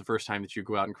Ruth the first time that you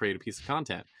go out and create a piece of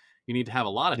content. You need to have a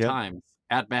lot of Yep. times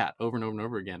at bat over and over and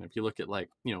over again. If you look at like,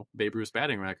 Babe Ruth's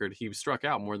batting record, he struck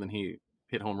out more than he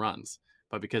hit home runs,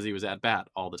 but because he was at bat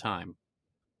all the time,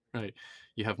 right,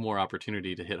 you have more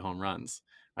opportunity to hit home runs,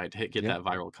 right, to get Yep. that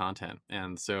viral content.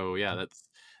 And so, yeah,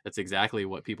 that's exactly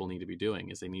what people need to be doing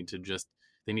is they need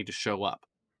to show up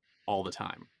all the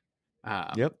time.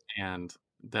 Yep. And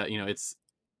that, it's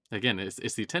again,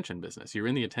 it's the attention business. You're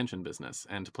in the attention business,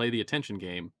 and to play the attention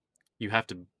game, you have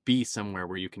to be somewhere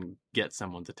where you can get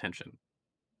someone's attention.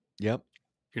 Yep.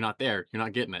 If you're not there, you're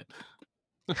not getting it.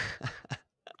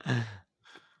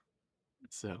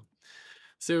 So,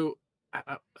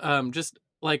 just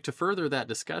like to further that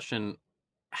discussion,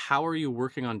 how are you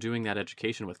working on doing that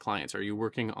education with clients? Are you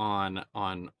working on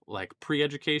like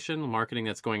pre-education marketing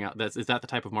that's going out? Is that the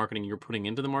type of marketing you're putting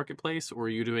into the marketplace, or are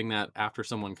you doing that after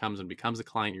someone comes and becomes a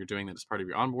client? You're doing that as part of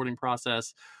your onboarding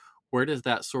process. Where does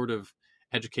that sort of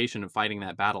education and fighting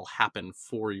that battle happen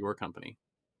for your company?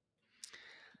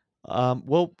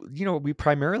 Well, we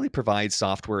primarily provide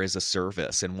software as a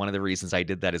service. And one of the reasons I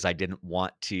did that is I didn't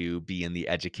want to be in the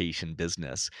education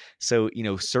business. So,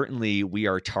 certainly we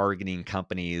are targeting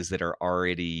companies that are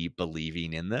already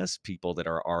believing in this, people that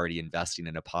are already investing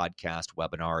in a podcast,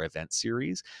 webinar, event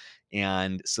series.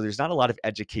 And so there's not a lot of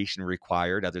education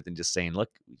required other than just saying, look,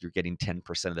 you're getting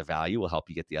 10% of the value, we'll help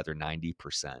you get the other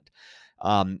 90%.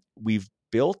 We've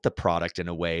built the product in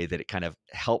a way that it kind of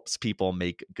helps people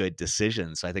make good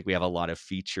decisions. So I think we have a lot of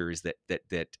features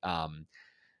that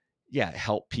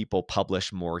help people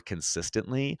publish more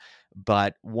consistently.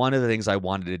 But one of the things I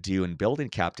wanted to do in building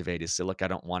Captivate is say, look, I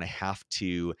don't want to have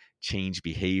to change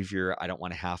behavior. I don't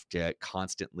want to have to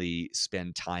constantly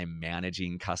spend time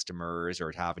managing customers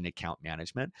or having account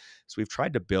management. So we've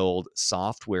tried to build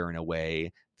software in a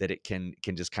way that it can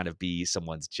just kind of be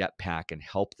someone's jetpack and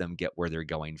help them get where they're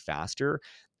going faster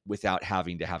without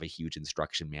having to have a huge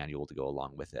instruction manual to go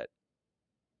along with it.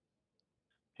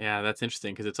 Yeah, that's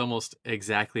interesting because it's almost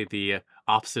exactly the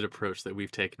opposite approach that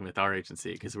we've taken with our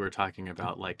agency because we're talking Yep.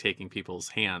 about like taking people's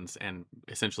hands and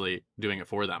essentially doing it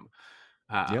for them,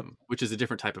 Yep. which is a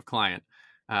different type of client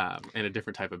and a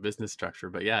different type of business structure.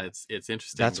 But yeah, it's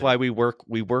interesting That's that why we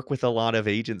work with a lot of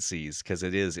agencies because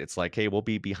it's like, hey, we'll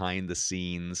be behind the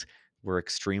scenes. We're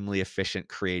extremely efficient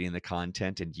creating the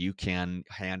content, and you can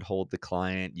handhold the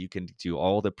client. You can do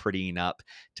all the prettying up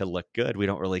to look good. We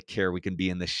don't really care. We can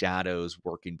be in the shadows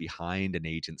working behind an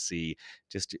agency,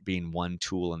 just being one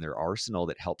tool in their arsenal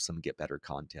that helps them get better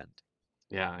content.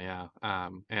 yeah, yeah,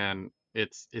 and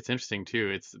it's interesting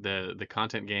too. It's the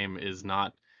content game is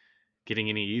not getting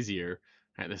any easier.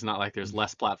 Right? It's not like there's Mm.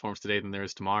 less platforms today than there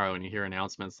is tomorrow, and you hear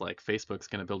announcements like Facebook's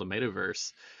going to build a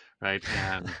metaverse, right?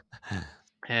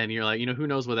 And you're like, who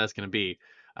knows what that's going to be?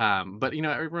 But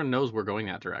everyone knows we're going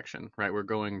that direction, right? We're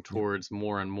going Yep. towards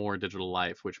more and more digital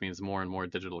life, which means more and more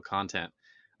digital content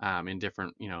in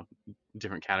different,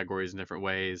 different categories and different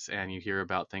ways. And you hear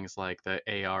about things like the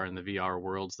AR and the VR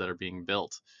worlds that are being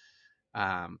built.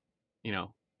 Um, you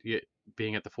know,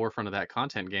 being at the forefront of that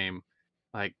content game,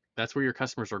 like that's where your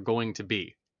customers are going to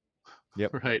be,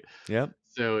 Yep. right? Yep.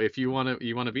 So if you want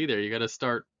to be there, you got to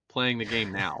start playing the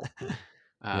game now.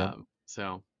 Yep.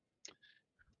 So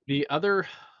the other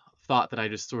thought that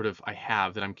I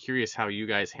have that I'm curious how you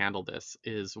guys handle this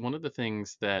is one of the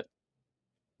things that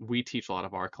we teach a lot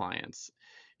of our clients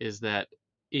is that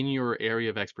in your area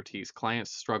of expertise,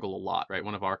 clients struggle a lot, right?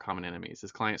 One of our common enemies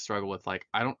is clients struggle with like,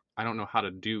 I don't know how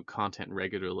to do content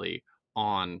regularly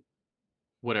on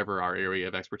whatever our area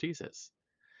of expertise is.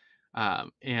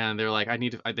 And they're like,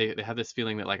 they have this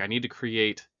feeling that like, I need to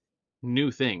create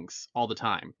new things all the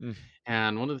time. Mm.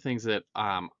 And one of the things that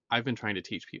I've been trying to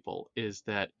teach people is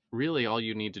that really all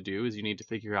you need to do is you need to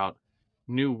figure out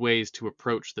new ways to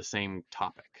approach the same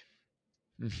topic.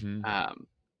 Hmm. Um,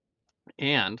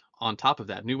 and on top of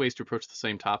that, new ways to approach the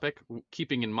same topic,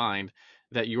 keeping in mind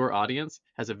that your audience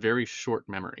has a very short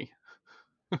memory.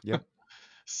 Yep. Yep.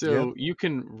 So you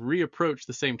can reapproach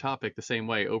the same topic the same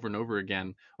way over and over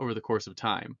again over the course of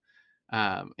time.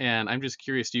 And I'm just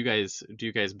curious, do you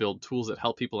guys build tools that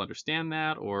help people understand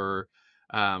that, or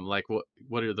like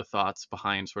what are the thoughts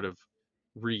behind sort of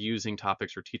reusing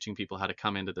topics or teaching people how to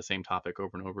come into the same topic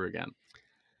over and over again?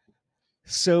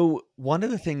 So one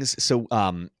of the things,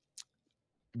 one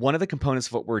of the components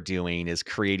of what we're doing is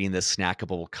creating this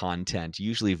snackable content,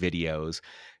 usually videos.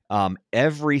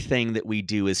 Everything that we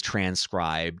do is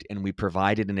transcribed, and we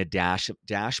provide it in a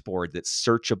dashboard that's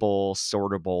searchable,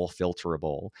 sortable,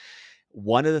 filterable.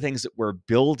 One of the things that we're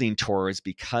building towards,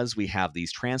 because we have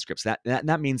these transcripts,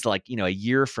 that means, like, a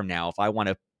year from now, if I want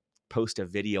to post a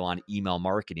video on email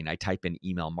marketing, I type in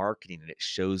email marketing and it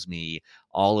shows me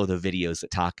all of the videos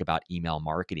that talk about email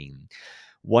marketing.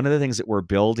 One of the things that we're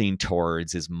building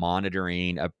towards is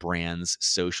monitoring a brand's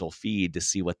social feed to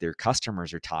see what their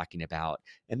customers are talking about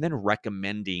and then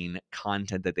recommending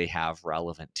content that they have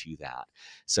relevant to that.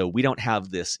 So we don't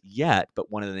have this yet,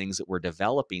 but one of the things that we're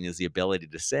developing is the ability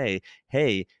to say,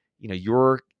 hey,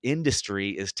 your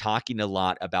industry is talking a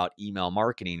lot about email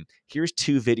marketing. Here's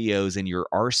 2 videos in your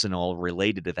arsenal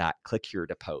related to that. Click here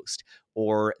to post.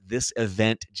 Or this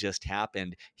event just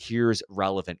happened. Here's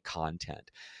relevant content.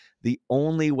 The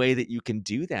only way that you can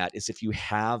do that is if you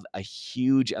have a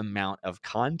huge amount of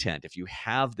content, if you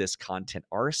have this content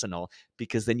arsenal,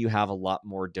 because then you have a lot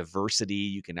more diversity.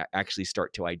 You can actually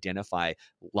start to identify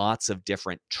lots of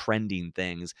different trending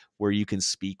things where you can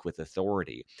speak with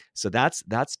authority. So that's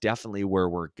definitely where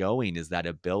we're going, is that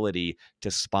ability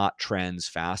to spot trends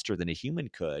faster than a human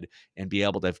could and be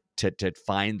able to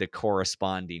find the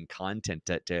corresponding content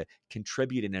to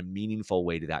contribute in a meaningful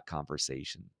way to that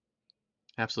conversation.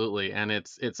 Absolutely. And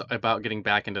it's about getting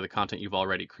back into the content you've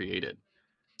already created,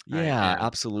 right? Yeah,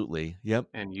 absolutely. Yep.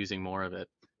 And using more of it.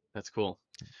 That's cool.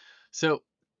 So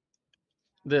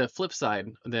the flip side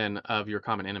then of your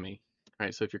common enemy,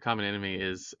 right? So if your common enemy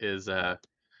is what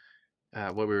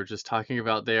we were just talking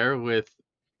about there, with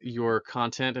your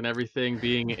content and everything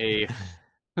being a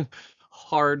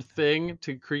hard thing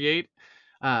to create,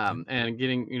 Yep. and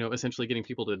getting, essentially getting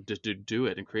people to do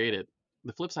it and create it.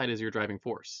 The flip side is your driving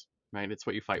force, right? It's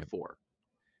what you fight Yep. for.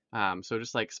 So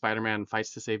just like Spider-Man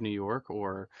fights to save New York,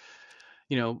 or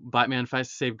Batman fights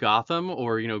to save Gotham,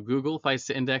 or Google fights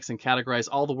to index and categorize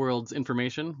all the world's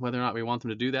information. Whether or not we want them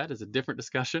to do that is a different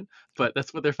discussion, but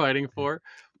that's what they're fighting for.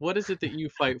 What is it that you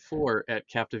fight for at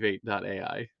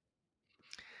Captivate.ai?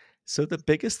 So the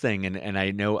biggest thing, and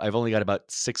I know I've only got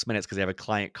about 6 minutes because I have a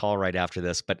client call right after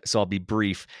this, but so I'll be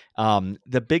brief.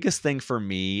 The biggest thing for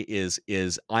me is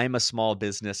I'm a small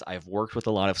business. I've worked with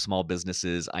a lot of small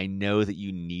businesses. I know that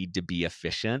you need to be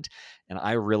efficient, and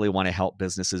I really want to help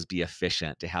businesses be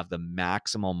efficient to have the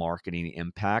maximal marketing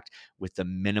impact with the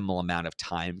minimal amount of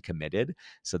time committed.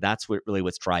 So that's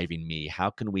what's driving me. How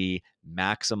can we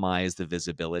maximize the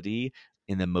visibility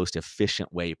in the most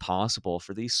efficient way possible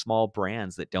for these small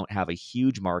brands that don't have a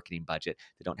huge marketing budget,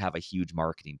 that don't have a huge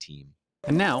marketing team?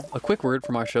 And now, a quick word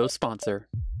from our show's sponsor.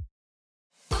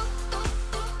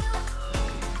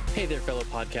 Hey there, fellow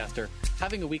podcaster.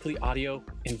 Having a weekly audio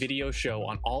and video show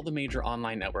on all the major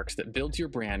online networks that builds your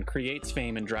brand, creates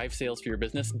fame, and drives sales for your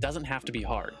business doesn't have to be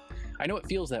hard. I know it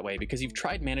feels that way because you've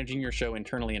tried managing your show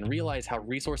internally and realize how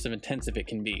resource intensive it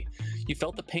can be. You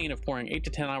felt the pain of pouring 8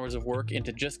 to 10 hours of work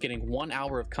into just getting 1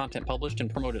 hour of content published and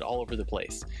promoted all over the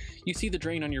place. You see the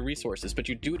drain on your resources, but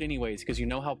you do it anyways because you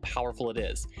know how powerful it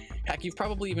is. Heck, you've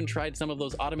probably even tried some of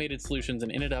those automated solutions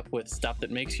and ended up with stuff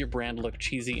that makes your brand look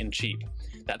cheesy and cheap.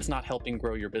 That's not helping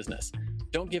grow your business.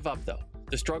 Don't give up though.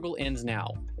 The struggle ends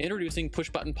now. Introducing Push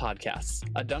Button Podcasts,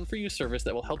 a done-for-you service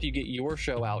that will help you get your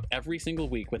show out every single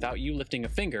week without you lifting a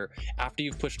finger after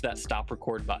you've pushed that stop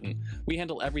record button. We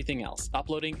handle everything else: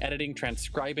 uploading, editing,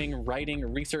 transcribing, writing,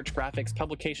 research, graphics,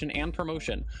 publication, and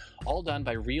promotion, all done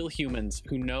by real humans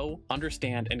who know,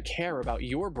 understand, and care about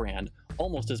your brand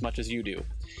almost as much as you do.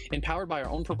 Empowered by our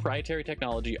own proprietary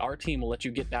technology, our team will let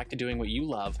you get back to doing what you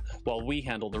love while we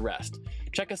handle the rest.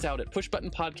 Check us out at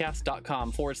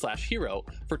pushbuttonpodcast.com/hero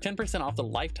for 10% off the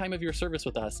lifetime of your service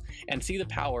with us, and see the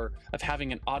power of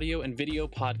having an audio and video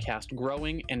podcast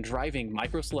growing and driving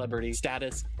micro celebrity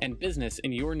status and business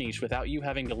in your niche without you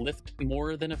having to lift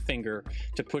more than a finger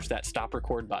to push that stop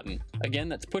record button. Again,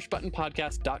 that's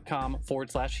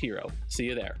pushbuttonpodcast.com/hero. See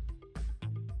you there.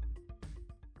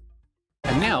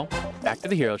 And now, back to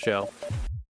the Hero Show.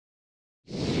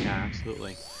 Yeah,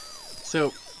 absolutely.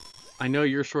 So, I know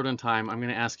you're short on time. I'm going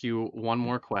to ask you one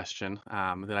more question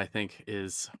that I think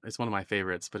is one of my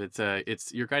favorites, but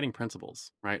it's your guiding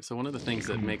principles, right? So one of the things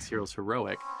that makes heroes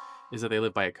heroic is that they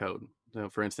live by a code. So,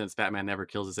 for instance, Batman never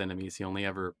kills his enemies; he only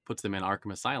ever puts them in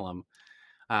Arkham Asylum.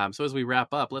 So as we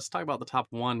wrap up, let's talk about the top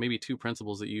 1, maybe 2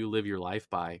 principles that you live your life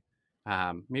by.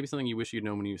 Maybe something you wish you'd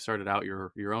known when you started out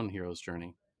your own hero's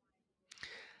journey.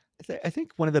 I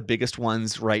think one of the biggest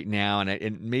ones right now,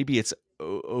 and maybe it's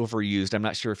overused. I'm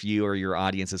not sure if you or your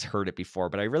audience has heard it before,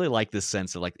 but I really like this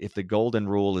sense of, like, if the golden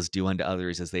rule is do unto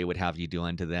others as they would have you do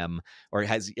unto them, or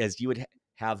as you would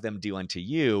have them do unto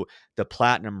you, the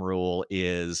platinum rule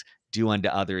is do unto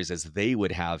others as they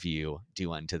would have you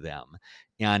do unto them.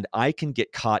 And I can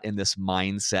get caught in this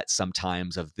mindset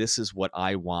sometimes of, this is what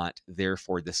I want,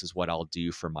 therefore this is what I'll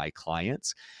do for my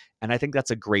clients. And I think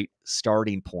that's a great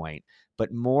starting point.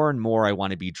 But more and more, I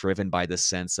want to be driven by the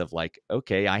sense of, like,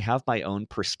 okay, I have my own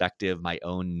perspective, my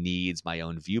own needs, my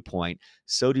own viewpoint.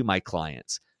 So do my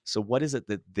clients. So what is it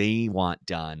that they want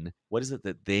done? What is it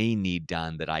that they need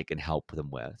done that I can help them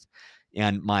with?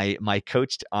 And my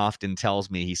coach often tells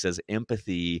me, he says,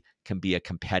 empathy can be a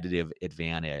competitive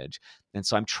advantage. And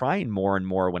so I'm trying more and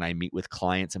more when I meet with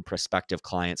clients and prospective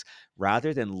clients,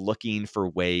 rather than looking for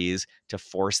ways to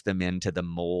force them into the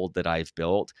mold that I've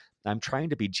built, I'm trying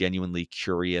to be genuinely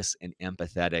curious and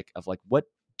empathetic of like, what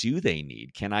do they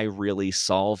need? Can I really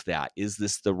solve that? Is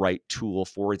this the right tool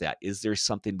for that? Is there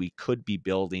something we could be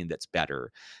building that's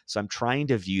better? So I'm trying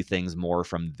to view things more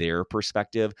from their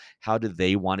perspective. How do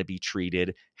they want to be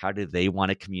treated? How do they want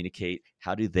to communicate?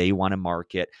 How do they want to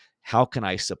market? How can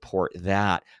I support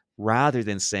that? Rather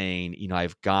than saying,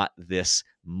 I've got this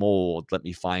mold, let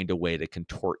me find a way to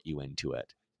contort you into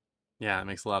it. Yeah, it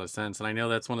makes a lot of sense, and I know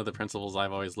that's one of the principles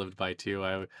I've always lived by too.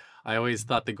 I always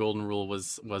thought the golden rule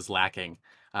was lacking,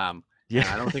 Yeah. and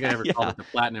I don't think I ever called Yeah. it the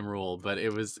platinum rule, but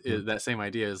Yep. that same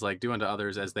idea is like do unto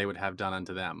others as they would have done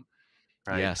unto them.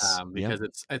 Right? Yes. Yep. Because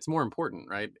it's more important,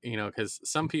 right? You know, because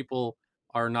some Yep. people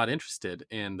are not interested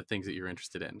in the things that you're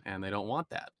interested in, and they don't want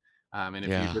that. And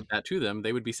if you Yeah. did that to them,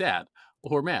 they would be sad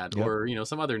or mad Yep. or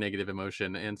some other negative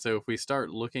emotion. And so if we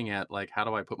start looking at like how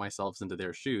do I put myself into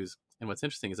their shoes, and what's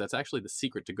interesting is that's actually the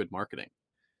secret to good marketing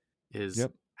is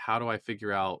Yep. how do I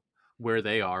figure out where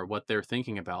they are, what they're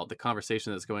thinking about, the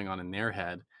conversation that's going on in their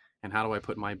head, and how do I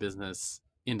put my business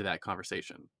into that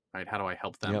conversation, right? How do I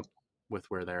help them Yep. with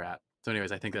where they're at? So,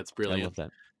 anyways, I think that's I love brilliant.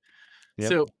 that. Yep.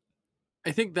 So,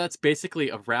 I think that's basically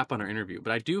a wrap on our interview,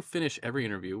 but I do finish every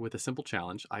interview with a simple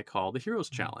challenge I call the Heroes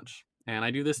Challenge. And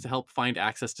I do this to help find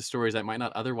access to stories I might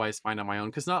not otherwise find on my own,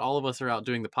 because not all of us are out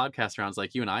doing the podcast rounds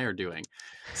like you and I are doing.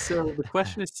 So the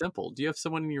question is simple. Do you have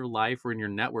someone in your life or in your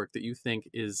network that you think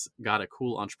is got a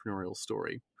cool entrepreneurial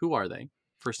story? Who are they?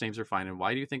 First names are fine. And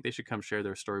why do you think they should come share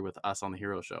their story with us on the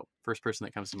Hero Show? First person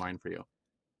that comes to mind for you.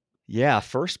 Yeah,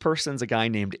 first person's a guy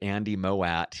named Andy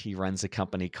Moat. He runs a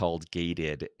company called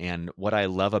Gated. And what I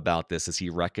love about this is he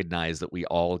recognized that we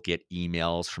all get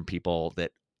emails from people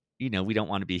that, we don't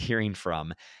want to be hearing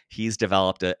from. He's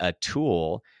developed a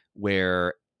tool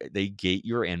where they gate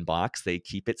your inbox, they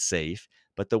keep it safe.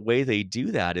 But the way they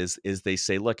do that is they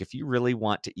say, look, if you really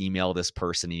want to email this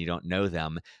person and you don't know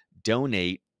them,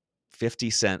 donate 50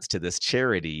 cents to this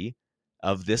charity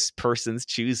of this person's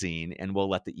choosing, and we'll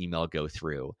let the email go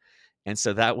through. And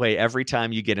so that way, every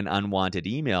time you get an unwanted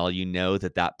email, you know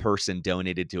that that person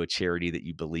donated to a charity that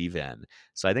you believe in.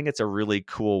 So I think it's a really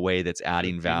cool way that's That's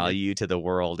adding value genius. to the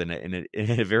world in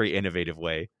a very innovative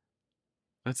way.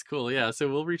 That's cool. Yeah. So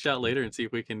we'll reach out Yep. later and see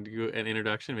if we can do an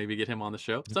introduction, maybe get him on the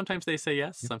show. Yep. Sometimes they say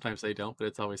yes, Yep. sometimes they don't, but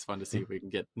it's always fun to see Yep. if we can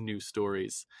get new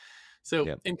stories. So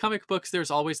Yep. in comic books,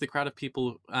 there's always the crowd of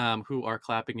people who are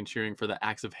clapping and cheering for the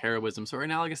acts of heroism. So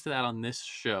analogous to that on this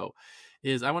show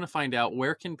is I want to find out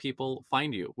where can people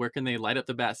find you? Where can they light up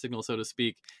the bat signal, so to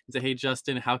speak, and say, hey,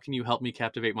 Justin, how can you help me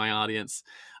captivate my audience?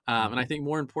 And I Mhm. think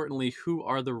more importantly, who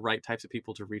are the right types of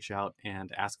people to reach out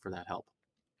and ask for that help?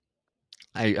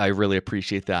 I really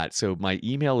appreciate that. So my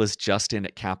email is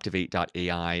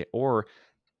justin@captivate.ai, or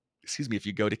excuse me, if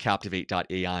you go to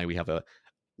captivate.ai, we have a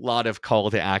lot of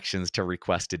call to actions to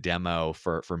request a demo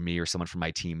for me or someone from my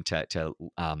team to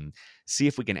see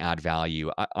if we can add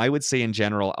value. I would say in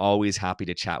general, always happy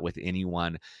to chat with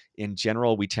anyone. In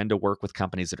general, we tend to work with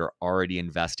companies that are already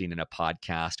investing in a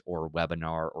podcast or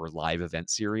webinar or live event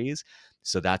series.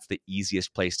 So that's the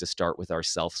easiest place to start with our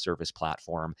self-service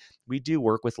platform. We do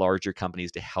work with larger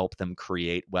companies to help them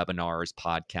create webinars,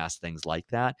 podcasts, things like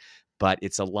that, but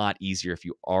it's a lot easier if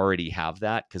you already have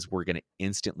that, because we're going to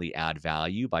instantly add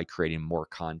value by creating more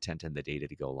content and the data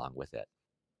to go along with it.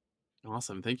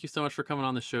 Awesome. Thank you so much for coming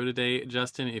on the show today,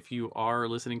 Justin. If you are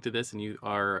listening to this and you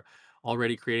are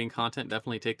already creating content,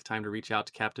 definitely take the time to reach out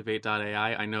to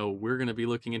Captivate.ai. I know we're going to be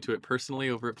looking into it personally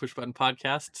over at Push Button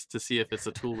Podcasts to see if it's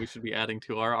a tool we should be adding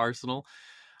to our arsenal.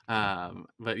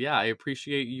 But yeah, I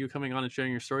appreciate you coming on and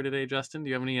sharing your story today, Justin. Do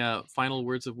you have any final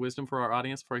words of wisdom for our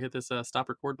audience before I hit this stop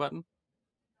record button?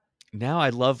 Now I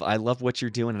love what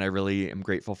you're doing, and I really am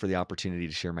grateful for the opportunity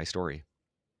to share my story.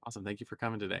 Awesome. Thank you for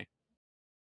coming today.